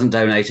anyone hasn't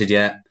donated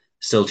yet,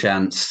 still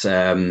chance.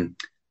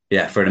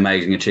 For an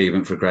amazing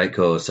achievement for a great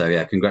cause. So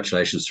yeah,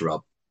 congratulations to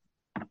Rob.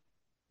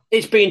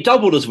 It's been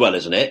doubled as well,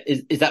 isn't it?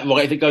 Is that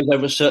right? If it goes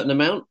over a certain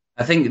amount,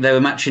 I think they were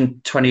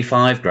matching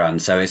 25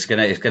 grand, so it's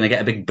gonna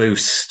get a big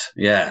boost.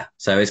 Yeah,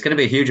 so it's going to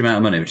be a huge amount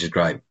of money, which is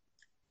great.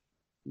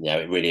 Yeah,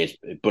 it really is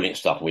brilliant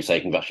stuff. And we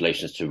say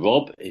congratulations to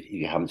Rob. If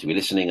you happen to be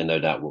listening, and no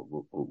doubt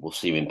we'll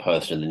see you in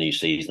person in the new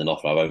season and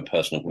offer our own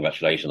personal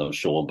congratulations, I'm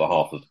sure, on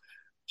behalf of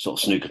sort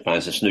of snooker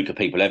fans and snooker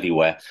people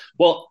everywhere.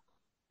 Well,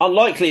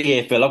 unlikely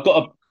here, Phil. I've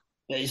got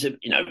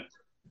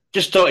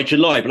just started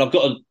July, but I've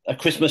got a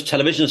Christmas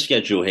television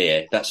schedule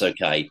here. That's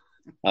okay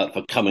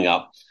for coming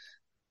up.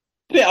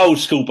 A bit old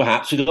school,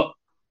 perhaps. We've got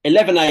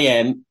 11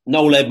 a.m.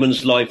 Noel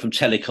Edmonds live from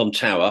Telecom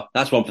Tower.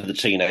 That's one for the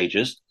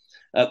teenagers.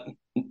 I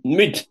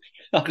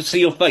can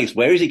see your face.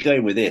 Where is he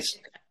going with this?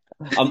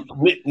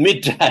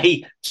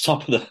 Midday,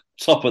 top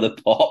of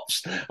the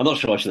pops. I'm not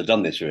sure I should have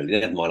done this really.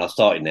 Never mind. I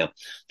started now.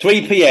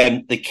 3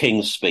 p.m. The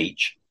King's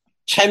Speech.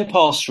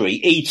 3:10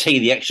 E.T.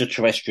 the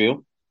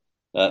Extraterrestrial,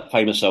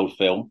 famous old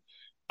film.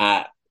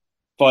 At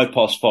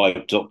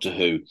 5:05 Doctor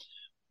Who.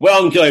 Where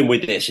I'm going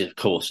with this, of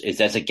course, is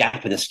there's a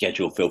gap in the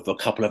schedule, Phil, for a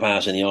couple of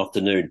hours in the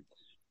afternoon.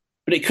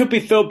 But it could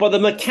be filled by the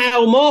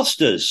Macau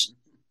Masters.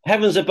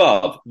 Heavens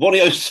above.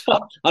 Ronnie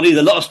O'Sullivan. I needed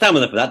a lot of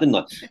stamina for that, didn't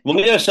I?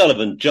 Ronnie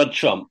O'Sullivan, Judd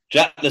Trump,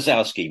 Jack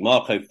Lazowski,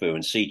 Marco Fu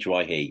and C.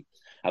 Dry He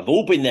have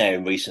all been there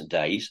in recent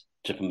days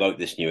to promote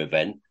this new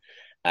event.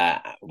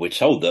 We're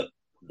told that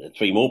the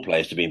 3 more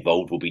players to be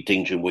involved will be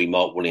Ding Junhui,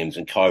 Mark Williams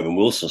and Kyron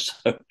Wilson. So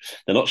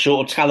they're not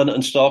short of talent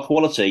and star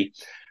quality.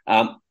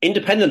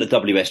 Independent of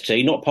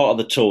WST, not part of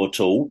the tour at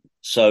all.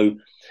 So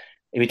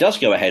if it does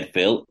go ahead,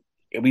 Phil,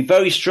 it'll be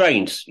very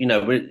strange.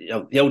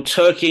 The old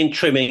turkey and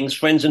trimmings,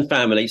 friends and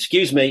family.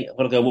 Excuse me, I've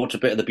got to go watch a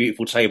bit of the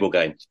beautiful table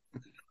game.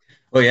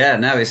 Well, yeah,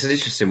 no, it's an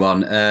interesting one.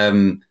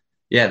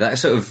 That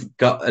sort of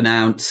got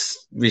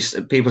announced.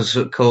 People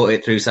sort of caught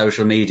it through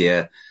social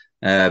media.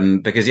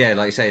 Because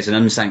like you say, it's an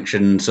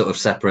unsanctioned sort of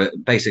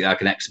separate, basically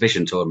like an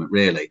exhibition tournament,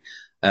 really.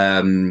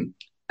 And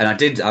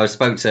I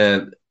spoke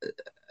to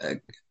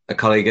a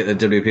colleague at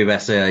the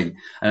WPBSA,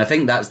 and I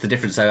think that's the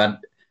difference.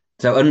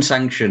 So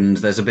unsanctioned,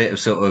 there's a bit of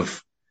sort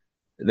of,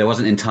 there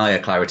wasn't entire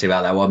clarity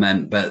about that what I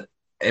meant, but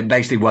it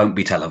basically won't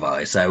be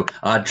televised. So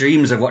our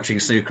dreams of watching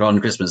snooker on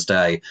Christmas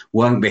Day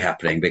won't be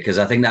happening, because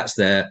I think that's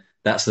the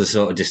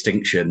sort of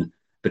distinction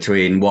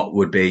between what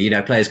would be,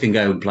 players can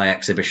go and play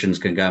exhibitions,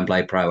 can go and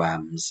play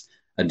pro-ams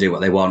and do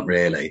what they want,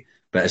 really.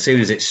 But as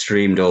soon as it's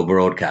streamed or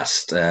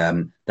broadcast,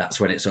 that's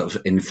when it sort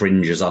of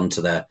infringes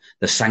onto the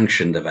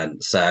sanctioned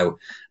event. So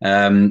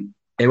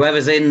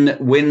whoever's in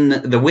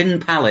the Wynn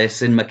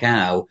Palace in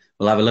Macau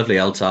will have a lovely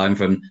old time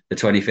from the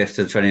 25th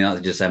to the 29th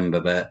of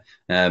December, but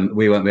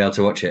we won't be able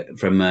to watch it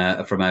from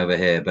over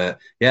here. But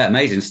yeah,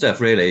 amazing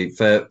stuff, really,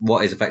 for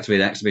what is effectively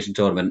an exhibition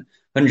tournament.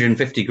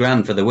 150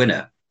 grand for the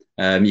winner.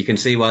 You can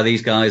see why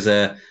these guys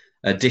are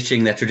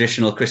ditching their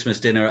traditional Christmas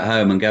dinner at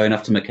home and going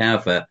off to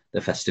Macau for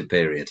the festive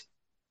period.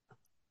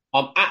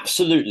 I'm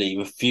absolutely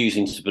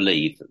refusing to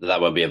believe that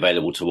won't be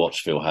available to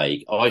watch, Phil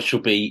Haig. I shall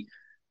be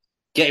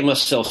getting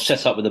myself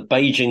set up with a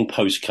Beijing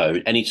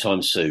postcode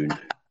anytime soon,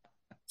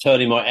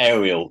 turning my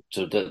aerial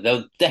to.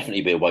 There'll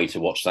definitely be a way to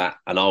watch that,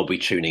 and I'll be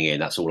tuning in.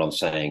 That's all I'm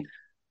saying.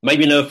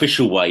 Maybe no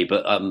official way,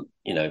 but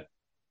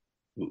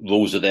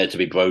rules are there to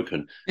be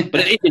broken.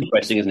 But it is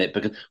interesting, isn't it?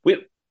 Because we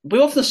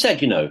often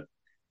said,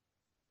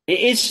 it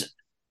is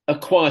a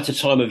quieter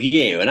time of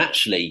year, and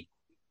actually,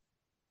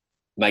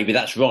 maybe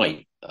that's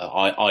right.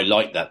 I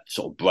like that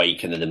sort of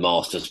break, and then the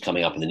Masters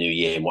coming up in the new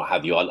year and what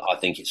have you. I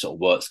think it sort of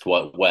works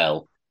quite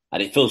well,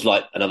 and it feels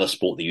like another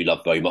sport that you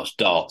love very much.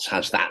 Darts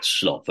has that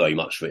slot very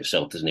much for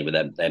itself, doesn't it? With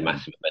their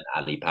massive event,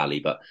 Ali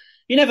Pali. But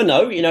you never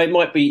know. It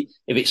might be,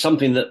 if it's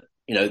something that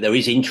there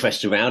is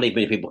interest around,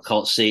 even if people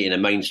can't see it in a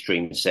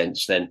mainstream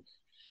sense, then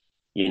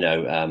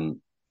maybe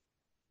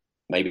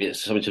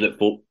it's something to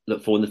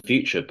look for in the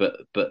future.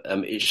 But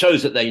it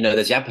shows that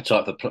there's the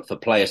appetite for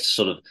players to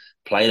sort of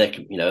play. They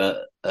can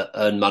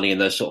earn money in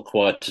those sort of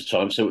quieter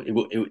times. So it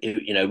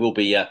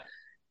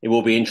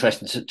will be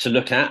interesting to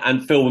look at.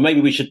 And Phil,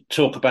 maybe we should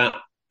talk about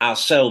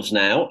ourselves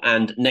now.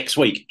 And next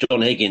week,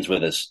 John Higgins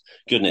with us.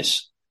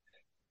 Goodness,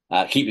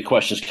 keep your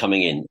questions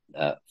coming in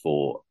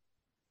for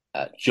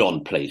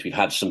John, please. We've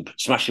had some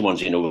smashing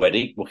ones in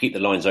already. We'll keep the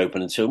lines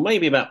open until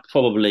maybe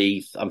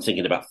I'm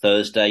thinking about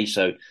Thursday.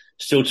 So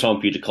still time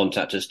for you to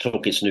contact us,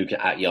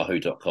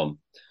 talkingsnooker@yahoo.com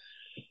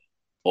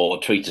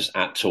or tweet us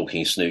at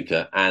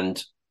talkingsnooker.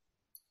 And,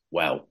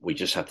 well, we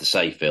just have to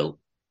say, Phil,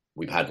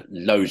 we've had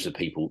loads of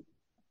people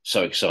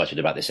so excited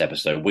about this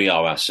episode. We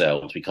are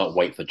ourselves. We can't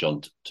wait for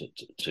John to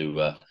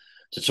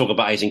talk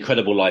about his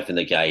incredible life in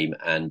the game,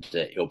 and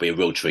it'll be a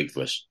real treat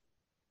for us.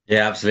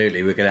 Yeah,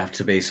 absolutely. We're going to have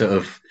to be sort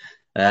of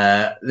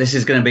This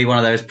is going to be one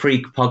of those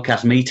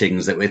pre-podcast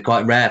meetings that we're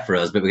quite rare for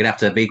us, but we're going to have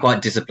to be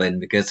quite disciplined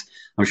because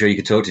I'm sure you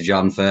could talk to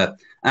John for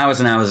hours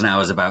and hours and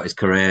hours about his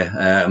career.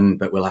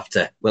 But we'll have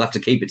to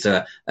keep it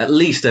to at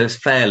least a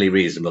fairly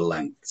reasonable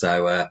length.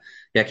 So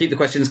keep the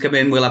questions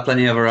coming. We'll have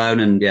plenty of our own,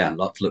 and a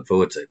lot to look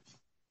forward to.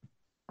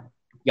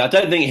 Yeah, I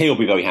don't think he'll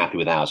be very happy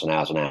with hours and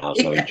hours and hours.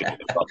 Yeah.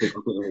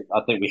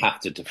 I think we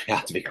have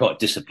to be quite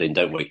disciplined,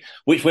 don't we?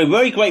 Which we're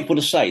very grateful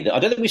to say that I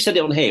don't think we said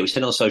it on here. We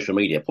said it on social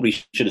media. Probably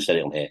should have said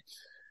it on here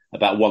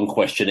about one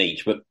question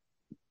each. But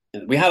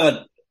we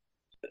have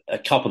a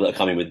couple that are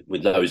coming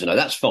with those, and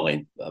that's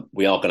fine.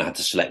 We are going to have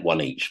to select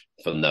one each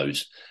from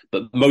those.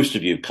 But most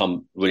of you have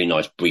come really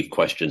nice, brief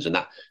questions, and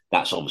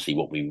that's obviously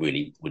what we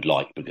really would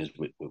like because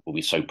we'll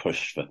be so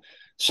pushed for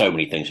so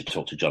many things to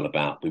talk to John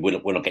about. We will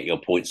not get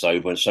your points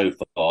over, and so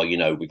far,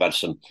 we've had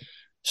some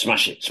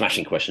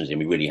smashing questions in.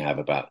 We really have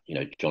about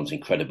John's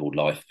incredible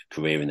life,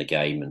 career in the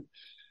game, and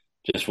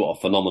just what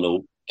a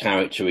phenomenal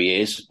character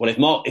he is. Well, if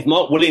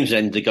Mark Williams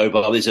ended to go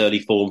by his early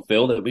form,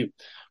 Phil, that we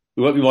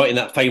won't be writing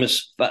that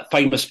famous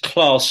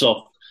class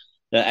off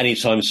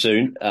anytime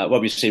soon.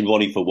 Won't be seeing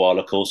Ronnie for a while,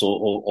 of course,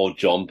 or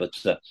John, but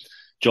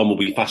John will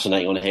be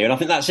fascinating on here. And I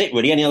think that's it,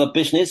 really. Any other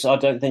business? I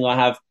don't think I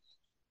have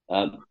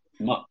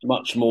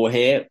much more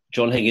here.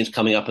 John Higgins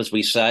coming up, as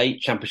we say.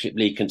 Championship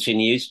League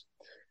continues.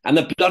 And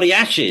the bloody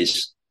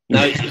Ashes.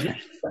 Now,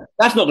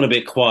 that's not going to be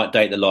a quiet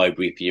day at the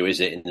library for you,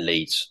 is it, in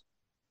Leeds?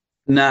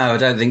 No, I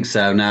don't think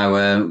so.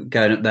 No,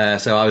 going up there.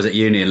 So I was at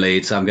uni in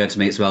Leeds, so I'm going to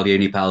meet some old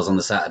uni pals on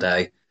the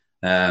Saturday,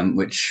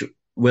 which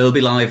will be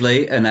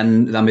lively, and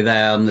then I'll be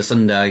there on the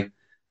Sunday.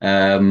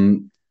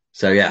 I'm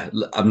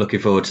looking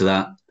forward to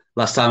that.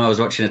 Last time I was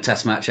watching a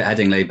test match at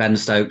Headingley, Ben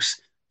Stokes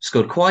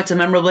scored quite a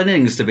memorable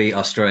innings to beat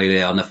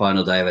Australia on the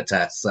final day of a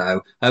test.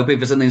 So hoping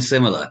for something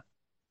similar.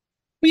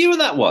 Were you at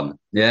that one?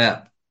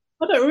 Yeah.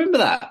 I don't remember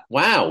that.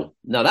 Wow.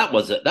 No, that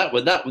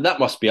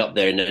must be up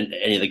there in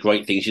any of the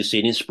great things you've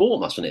seen in sport,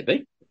 mustn't it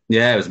be?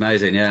 Yeah, it was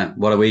amazing. Yeah.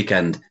 What a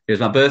weekend. It was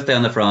my birthday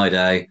on the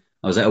Friday.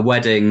 I was at a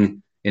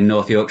wedding in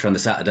North Yorkshire on the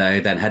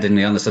Saturday, then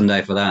Headingley on the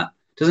Sunday for that.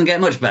 Doesn't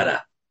get much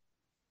better.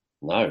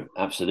 No,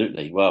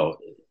 absolutely. Well,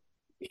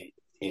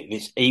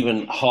 it's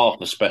even half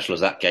as special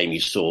as that game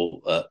you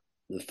saw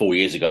 4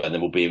 years ago, and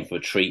then we'll be in for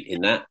a treat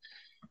in that.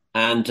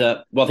 And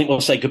I think we'll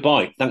say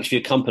goodbye. Thanks for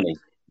your company.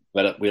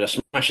 We had a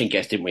smashing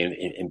guest, didn't we,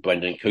 in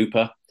Brendan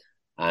Cooper?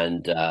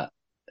 And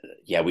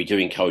we do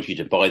encourage you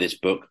to buy this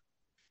book,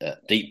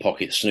 Deep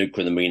Pocket Snooker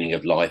and the Meaning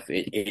of Life.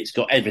 It's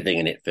got everything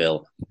in it,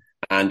 Phil.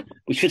 And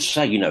we should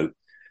say,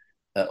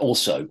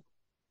 also,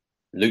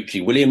 Luke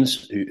G.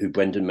 Williams, who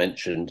Brendan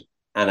mentioned,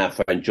 and our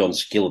friend John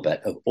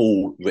Skilbeck have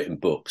all written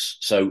books.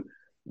 So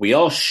we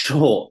are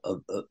short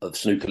of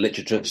snooker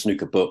literature,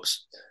 snooker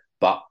books,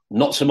 but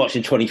not so much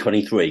in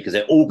 2023 because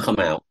they're all come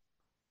out.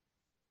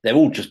 They're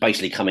all just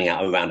basically coming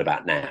out around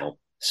about now.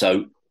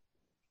 So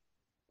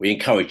we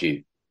encourage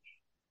you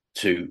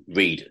to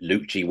read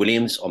Luke G.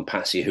 Williams on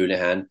Patsy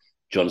Houlihan,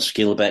 John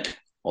Skilbeck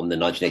on the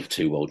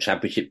 1982 World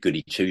Championship,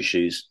 Goody Two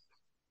Shoes,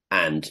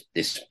 and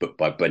this book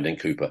by Brendan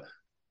Cooper.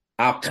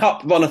 Our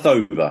cup runneth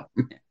over.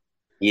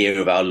 Year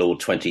of our Lord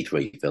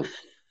 23, Phil.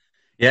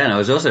 Yeah, and I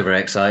was also very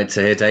excited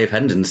to hear Dave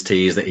Hendon's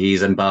tease that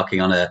he's embarking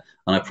on a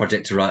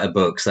project to write a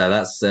book. So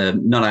that's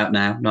not out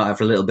now, not out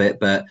for a little bit,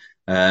 but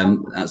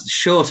that's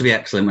sure to be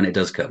excellent when it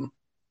does come.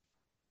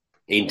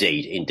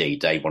 Indeed,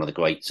 Dave, one of the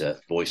great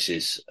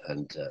voices,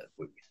 and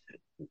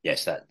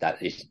yes, that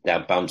is now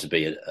bound to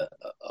be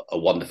a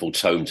wonderful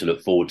tome to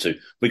look forward to.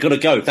 We've got to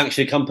go. Thanks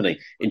for your company.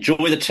 Enjoy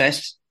the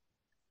test.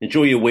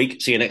 Enjoy your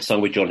week. See you next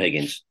time with John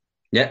Higgins.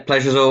 Yeah,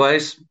 pleasure as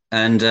always.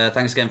 And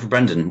thanks again for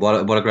Brendan.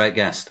 What a great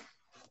guest.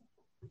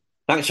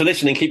 Thanks for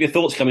listening. Keep your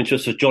thoughts coming to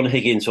us for John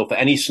Higgins or for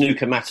any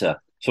snooker matter.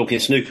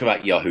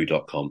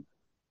 TalkingSnooker@yahoo.com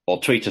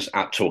or tweet us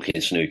at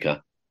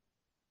TalkingSnooker.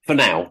 For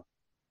now,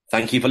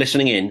 thank you for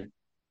listening in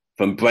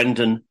from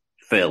Brendan,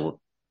 Phil,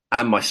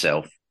 and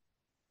myself.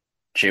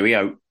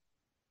 Cheerio.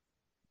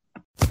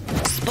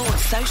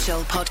 Sports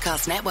Social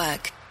Podcast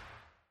Network.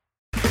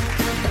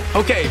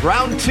 Okay,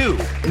 round two.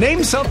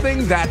 Name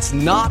something that's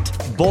not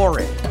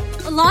boring.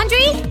 A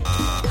laundry?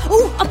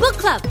 Ooh, a book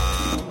club.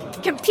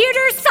 Computer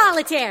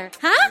solitaire,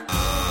 huh?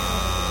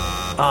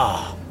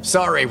 Ah,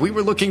 sorry, we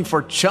were looking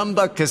for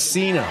Chumba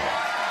Casino.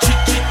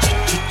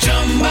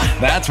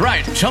 That's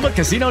right,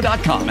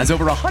 ChumbaCasino.com has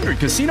over 100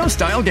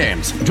 casino-style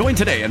games. Join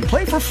today and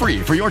play for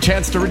free for your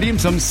chance to redeem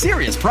some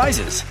serious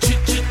prizes.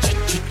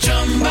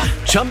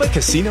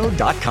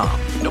 ChumbaCasino.com.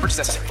 No purchase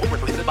necessary. Void where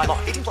prohibited by law.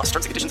 18+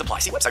 terms and conditions apply.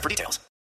 See website for details.